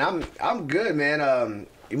 y'all, man. I'm good, man.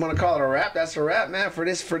 You want to call it a wrap? That's a wrap, man. For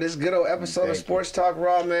this good old episode of Sports Talk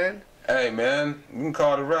Raw, man. Hey, man. You can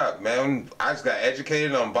call it a wrap, man. I just got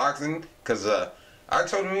educated on boxing because I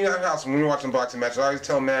told him in our house when we were watching boxing matches, I always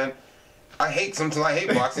tell him, man, I hate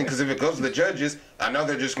boxing because if it goes to the judges, I know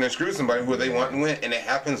they're just going to screw somebody who they want to win, and it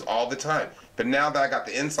happens all the time. But now that I got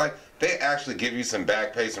the insight, they actually give you some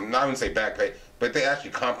back pay, not even say back pay, but they actually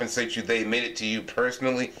compensate you. They admit it to you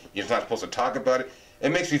personally. You're not supposed to talk about it. It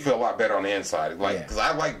makes me feel a lot better on the inside. Like, because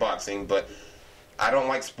I like boxing, but I don't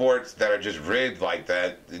like sports that are just rigged like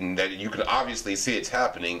that, and that you can obviously see it's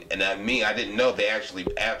happening. And I didn't know they actually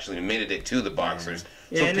admitted it to the boxers.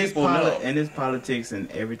 Yeah, so and people know. And it's politics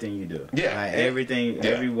in everything you do. Yeah, like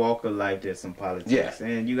every walk of life, there's some politics. Yeah,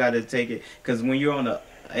 and you got to take it because when you're on the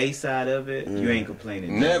A side of it, you ain't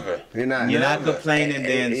complaining. Never. You're not complaining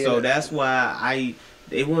then. So that's why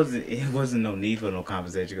it wasn't no need for no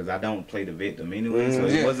conversation because I don't play the victim anyway. So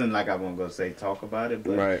it wasn't like I want to go talk about it.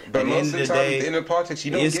 But but most of the time in the politics,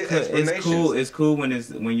 you don't get explanations. It's cool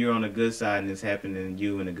when you're on the good side and it's happening to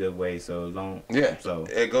you in a good way. So long. Yeah. So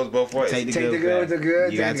it goes both ways. Take the good with the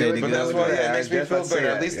good. You gotta take the good. But that's why it makes me feel better.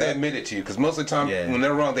 That. At least they admit it to you because most of the time when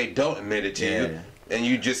they're wrong, they don't admit it to you. And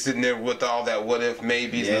you just sitting there with all that what if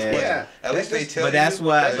maybes. At least they tell you. But that's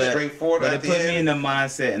why. Straightforward. But it put me in the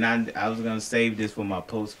mindset, and I was gonna save this for my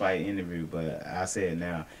post-fight interview, but I say it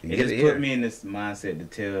now. It just put me in this mindset to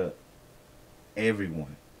tell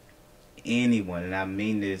everyone, anyone, and I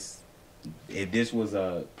mean this. If this was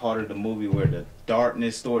a part of the movie where the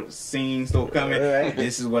darkness scenes start coming,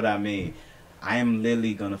 this is what I mean. I am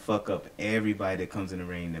literally gonna fuck up everybody that comes in the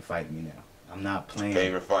ring and fight me now. I'm not playing.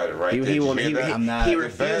 Favorite fighter, right? He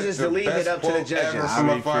refuses to leave it up to the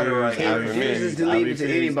judges. He refuses to leave it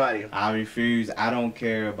to anybody. I refuse. I don't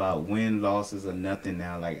care about win, losses, or nothing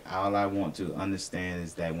now. Like, all I want to understand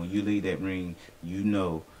is that when you leave that ring, you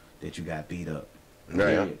know that you got beat up.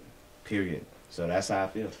 Period. So that's how I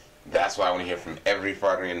feel. That's why I want to hear from every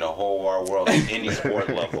fighter in the whole wide world at any sport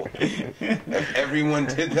level. If everyone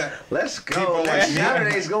did that, let's go.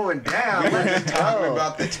 Saturday's going down. Let's talking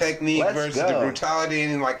about the technique versus the brutality,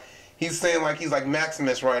 and like he's saying, like he's like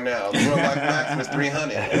Maximus right now, real life Maximus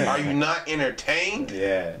 300. Are you not entertained?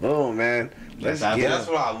 Yeah. Boom, man. That's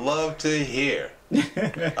what I love to hear.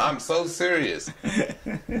 I'm so serious.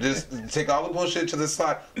 Just take all the bullshit to the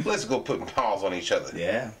side. Let's go put paws on each other.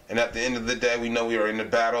 Yeah. And at the end of the day, we know we are in the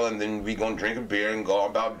battle, and then we gonna drink a beer and go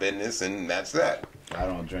about business, and that's that. I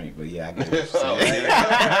don't drink, but yeah, I get what you're saying.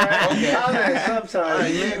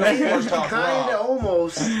 Sometimes. Kind of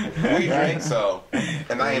almost. We drink, so.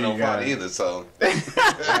 And I ain't no fighter either, so.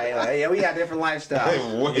 Yeah, we got different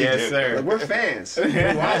lifestyles. Yes, sir. Like, we're fans. We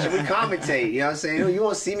watch it, we commentate. You know what I'm saying? You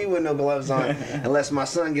won't see me with no gloves on unless my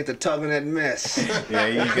son gets to tugging that mess. There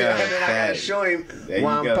you go. And then I gotta show him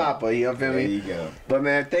why I'm Papa. You know what I mean? There you go. But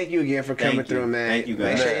man, thank you again for coming through, man. Thank you,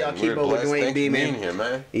 guys. Make sure y'all keep up with Dewayne Beamon. Here,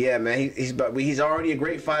 man. Yeah, man. He's already a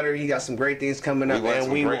great fighter. He got some great things coming up,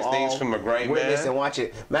 man. We will all from a great witness and watch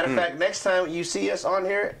it. Matter of fact, next time you see us on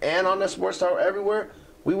here and on the Sports Star everywhere,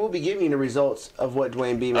 we will be giving you the results of what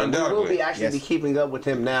Dewayne Beamon. We will be actually be keeping up with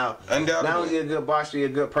him now. Undoubtedly. Not only a good boxer, he's a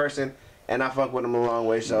good person, and I fuck with him a long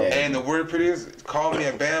way. So. And the word pretty is, call me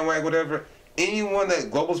a bandwagon, whatever. Anyone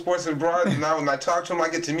that Global Sports has brought, now when I talk to him, I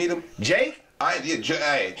get to meet him. Jake?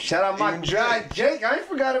 Hey, shout out my guy, Jake. I ain't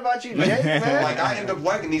forgot about you, Jake, man. Like, I end up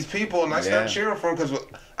liking these people, and I start cheering for them because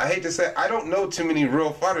I hate to say, I don't know too many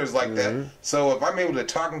real fighters like that. So if I'm able to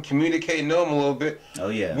talk and communicate and know them a little bit,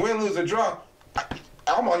 win, lose, or draw,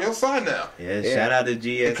 I'm on your side now. Yeah, shout out to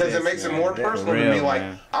GSS because it makes it more personal to me. Like,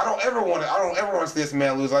 I don't ever want to see this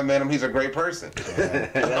man lose. I met him; he's a great person.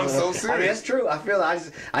 I'm so serious. I mean, that's true. I feel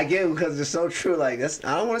I get it because it's so true. Like,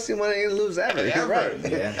 I don't want to see one of you lose ever. You're right.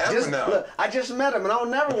 Look, I just met him, and I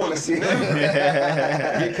don't never want to see him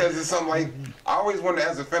because it's something like I always wonder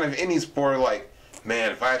as a fan of any sport. Like,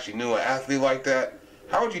 man, if I actually knew an athlete like that,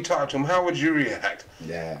 how would you talk to him? How would you react?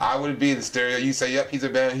 Yeah. I would be the stereo. You say, yep, he's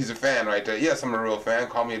a fan right there. Yes, I'm a real fan.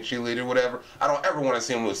 Call me a cheerleader, whatever. I don't ever want to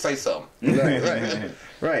see him lose. Say something.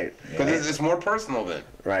 Right. Because it's more personal then.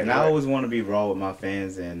 Right. And I always want to be raw with my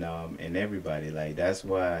fans and everybody. Like, that's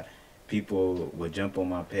why people would jump on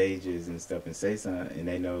my pages and stuff and say something, and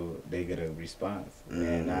they know they get a response.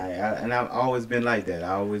 And I've always been like that.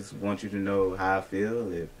 I always want you to know how I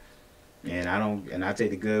feel. And I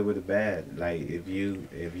take the good with the bad. Like, if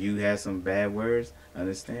you have some bad words,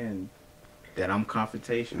 understand that I'm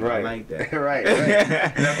confrontational. I like that. right.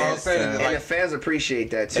 That's what I was saying. And the fans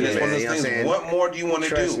appreciate that too. And it's one of those things. What more do you want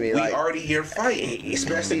to do? Me, we already here fighting.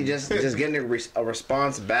 Especially just getting a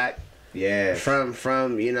response back. Yeah.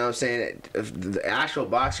 From you know what I'm saying, the actual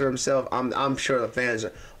boxer himself. I'm sure the fans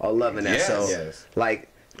are loving that. So like,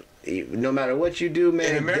 no matter what you do,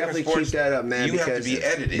 man, In American definitely sports, keep that up, man. you have to be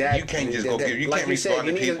edited. You can't just go give. You can't respond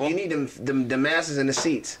to people. You need the masses in the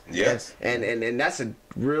seats. Yes. And that's a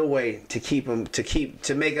real way to keep them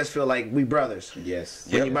to make us feel like we brothers. Yes.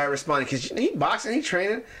 When you might respond, because he boxing, he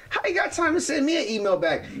training. How he got time to send me an email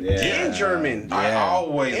back in German? Yeah. I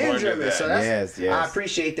always In wondered German. that. So that's, I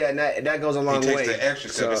appreciate that, and that goes a long he way. takes the extra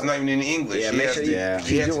step. It's not even in English. Yeah, he make has sure to, you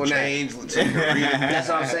he has doing to that. change so you can read it. That's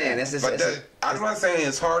what I'm saying. That's I'm not saying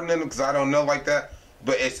it's hard on him because I don't know like that,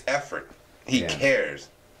 but it's effort. He cares.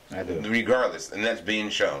 I do. Regardless, and that's being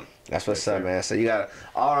shown. That's what's up, man. So you got an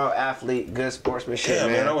all-around athlete, good sportsmanship, Yeah,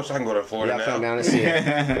 man. man. I wish I can go to Florida Y'all now. come down and see it.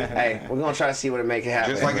 Hey, we're gonna try to see what to make it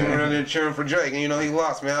happen. Just like him running and cheering for Drake, and you know he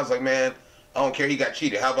lost, man. I was like, man, I don't care. He got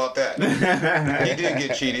cheated. How about that? He did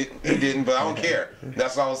get cheated. He didn't, but I don't care.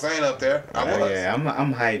 That's what I was saying up there. I was. Yeah,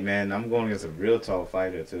 I'm hyped, man. I'm going against a real tall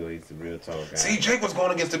fighter too. He's a real tall guy. See, Drake was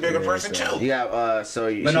going against a bigger person so too. You got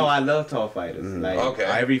But no, I love tall fighters. Like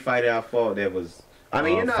every fighter I fought, that was. I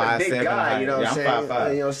mean, you're not a big guy, you know what I'm saying? I'm 5'5". You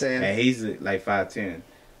know what I'm saying? And he's like 5'10".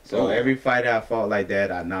 So every fighter I fought like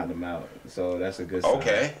that, I knocked him out. So that's a good sign.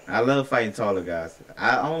 Okay. I love fighting taller guys.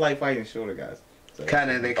 I don't like fighting shorter guys. So. They kind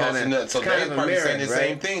of so they're probably saying the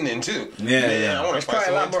same thing then too. Yeah. I want There's to fight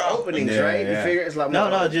probably a lot more someone tall. openings, right? You figure it's a lot more.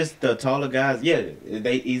 No, just the taller guys. Yeah,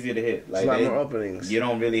 they easier to hit. Like a lot more openings. You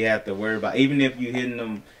don't really have to worry about, even if you hitting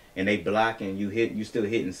them and they blocking, you still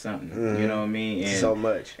hitting something. You know what I mean? And so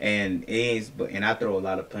much. And and I throw a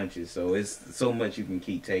lot of punches, so it's so much you can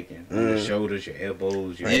keep taking. Your shoulders, your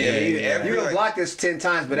elbows, your You're gonna block this 10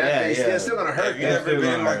 times, but that thing's still gonna hurt Have you. you ever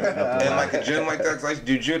been in like a gym like that? Cause I used to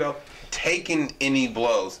do judo. Taking any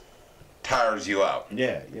blows tires you out.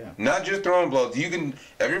 Yeah. Not just throwing blows. You can,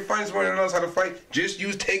 if you're fighting someone that knows how to fight, just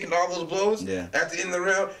use taking all those blows. Yeah. At the end of the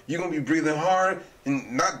round, you're gonna be breathing hard,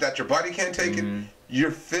 and not that your body can't take it.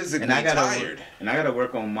 You're physically tired. And I gotta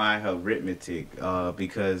work on my arithmetic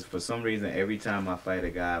because for some reason every time I fight a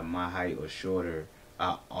guy my height or shorter,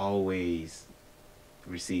 I always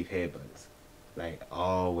receive headbutts. Like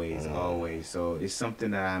always. So it's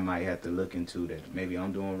something that I might have to look into, that maybe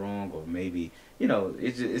I'm doing wrong, or maybe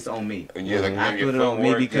it's on me. Yeah, like I put it on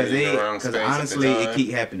me because honestly it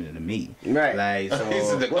keep happening to me. Right. Like so.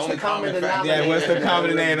 What's the common denominator? Yeah, what's the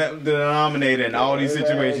common denominator in all these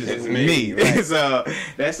situations? It's It's me. me. So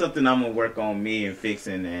that's something I'm gonna work on me and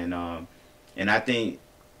fixing, and I think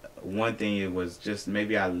one thing it was just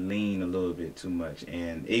maybe I lean a little bit too much,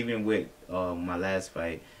 and even with my last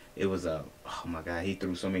fight. It was oh my God, he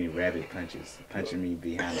threw so many rabbit punches, punching me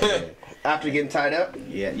behind the head. After getting tied up?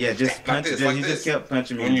 Yeah, just punching. He just kept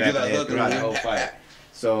punching me When you back do the that head look, throughout the whole fight.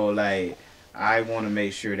 So like, I want to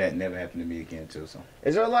make sure that never happened to me again too. So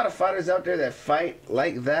is there a lot of fighters out there that fight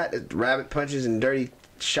like that, rabbit punches and dirty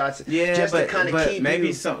shots? Yeah, just to kind of keep maybe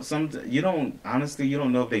you... some you don't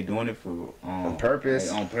don't know if they're doing it for on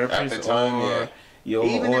purpose, like, on purpose, at the time,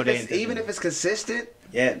 even if it's consistent.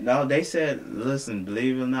 Yeah, no, they said, listen,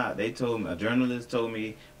 believe it or not, they told me, a journalist told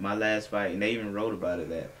me my last fight, and they even wrote about it,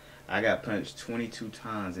 that I got punched 22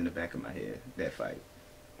 times in the back of my head, that fight.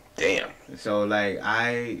 Damn. So, like,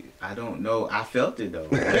 I don't know. I felt it, though. I'm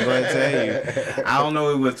going to tell you. I don't know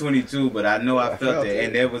it was 22, but I know I felt it.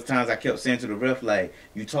 And there was times I kept saying to the ref, like,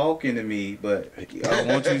 you talking to me, but I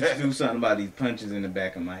want you to do something about these punches in the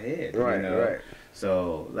back of my head. Right.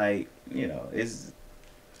 So, like, it's...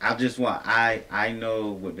 I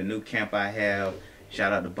know with the new camp I have,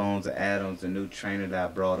 shout out to Bones and Adams, the new trainer that I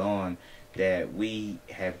brought on, that we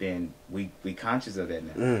conscious of that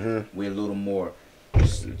now. We're a little more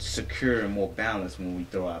secure and more balanced when we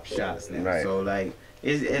throw our shots now. Right. So like,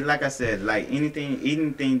 like I said, like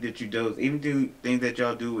anything that you do, even things that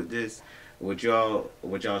y'all do with this, what y'all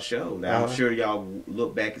show. Like, I'm sure y'all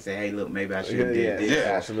look back and say, hey, look, maybe I should have did this.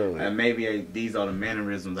 Yeah, absolutely. And maybe these are the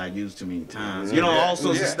mannerisms I used too many times. All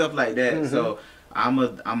sorts of stuff like that. So I'm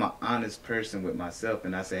a honest person with myself,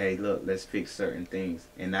 and I say, hey, look, let's fix certain things,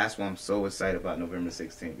 and that's why I'm so excited about November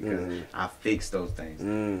 16th, because I fixed those things.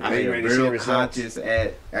 I made a real conscious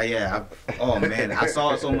oh man, I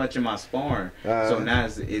saw it so much in my sparring, so now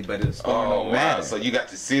but the sparring don't matter. So you got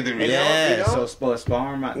to see the result. Yeah, so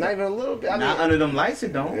sparring, not even a little bit. Not under them lights,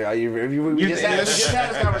 it don't. Yeah, we just had this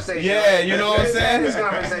conversation. Yeah, you know what I'm saying. This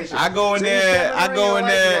conversation. I go in there, and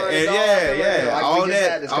all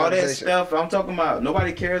that stuff I'm talking about.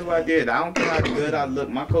 Nobody cares what I did. I don't care how good I look.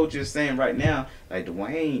 My coach is saying right now, like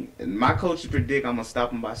Dewayne, my coaches predict I'm gonna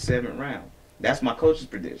stop him by 7th round. That's my coach's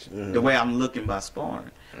prediction. The way I'm looking by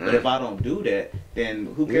sparring. But if I don't do that, then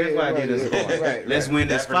who cares what I did in sparring? Let's win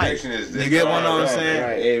this fight. You get what I'm saying?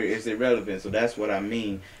 Right. It's irrelevant. So that's what I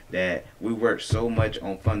mean. That we work so much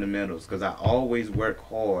on fundamentals because I always work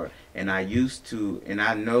hard, and I used to, and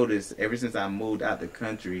I noticed ever since I moved out the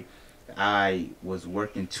country, I was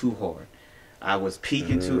working too hard. I was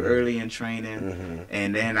peaking too early in training,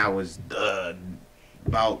 and then I was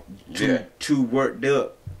about too worked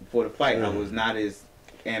up for the fight. I was not as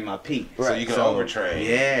at my peak. So you can overtrain.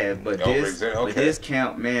 Yeah, but this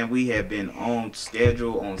camp, man, we have been on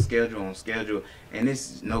schedule, and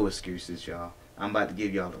it's no excuses, y'all. I'm about to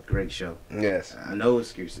give y'all a great show. Yes. No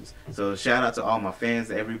excuses. So shout out to all my fans,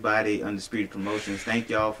 everybody, Undisputed Promotions. Thank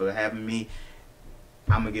y'all for having me.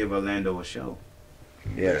 I'm going to give Orlando a show.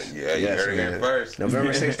 Yes. Yeah, you heard it here first.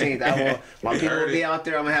 November 16th. My people will be out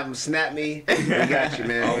there. I'm going to have them snap me. We got you,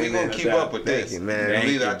 man. Oh, we're going to keep up with this. Thank you, man.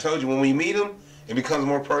 Believe I told you, when we meet them, it becomes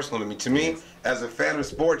more personal to me. To me, as a fan of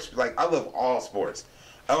sports, like, I love all sports.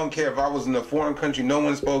 I don't care if I was in a foreign country, no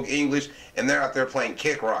one spoke English, and they're out there playing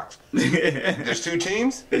kick rocks. There's two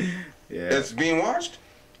teams that's being watched.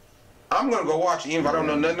 I'm gonna go watch, even if I don't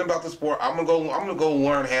know nothing about the sport. I'm gonna go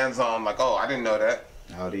learn hands-on. Like, oh, I didn't know that.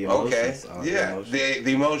 All the emotions. Okay,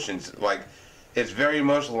 the emotions. Like, it's very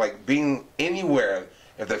emotional. Like being anywhere.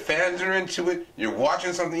 If the fans are into it, you're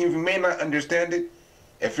watching something. Even if you may not understand it,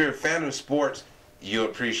 if you're a fan of sports, you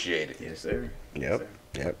appreciate it. Yes, sir. Yep.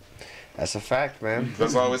 That's a fact, man.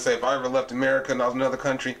 That's why I always say, if I ever left America and I was in another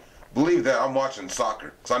country, believe that I'm watching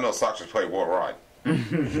soccer. Because I know soccer's played worldwide.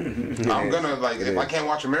 I'm going to, like, if I can't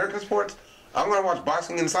watch American sports, I'm going to watch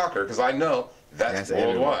boxing and soccer because I know that's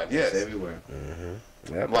worldwide. Yes. It's everywhere.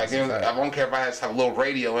 Yep, like, I don't care if I have to have a little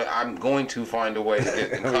radio, I'm going to find a way to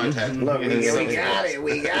get in contact. Look, we got it.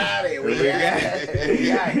 We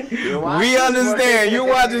understand. You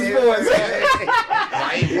watching sports.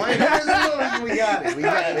 I ain't playing. We got it.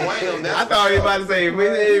 I thought you were about to say,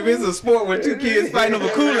 if it's a sport with two kids fighting over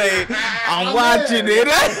Kool-Aid, I'm watching it.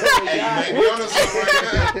 Hey, you may be on to something right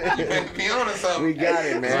now. You may be on to something. We got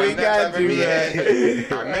it, man. We got you, man.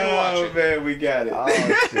 I may watch it. Man, we got it. Oh,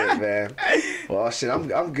 shit, man. Well, shit,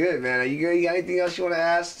 I'm good, man. You good? You got anything else you want to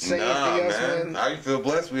ask? Say anything else, man? I feel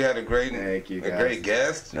blessed. We had a great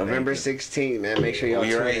guest. November 16th, man. Make sure y'all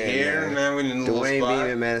tune in. We right here, man. We in the Dewayne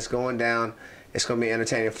Beamon, man. It's going down. It's going to be an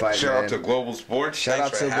entertaining fight, Shout out to Global Sports. Shout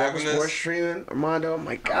out to Global Sports Streaming. Armando,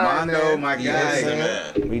 my God, Armando, man. my guy.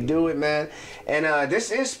 Yes, man. We do it, man. And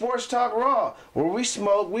this is Sports Talk Raw, where we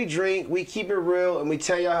smoke, we drink, we keep it real, and we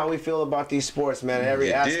tell y'all how we feel about these sports, man.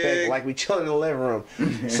 Every aspect, like we chill in the living room.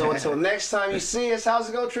 So until next time you see us, how's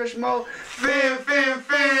it go, Trizmoe? Fan.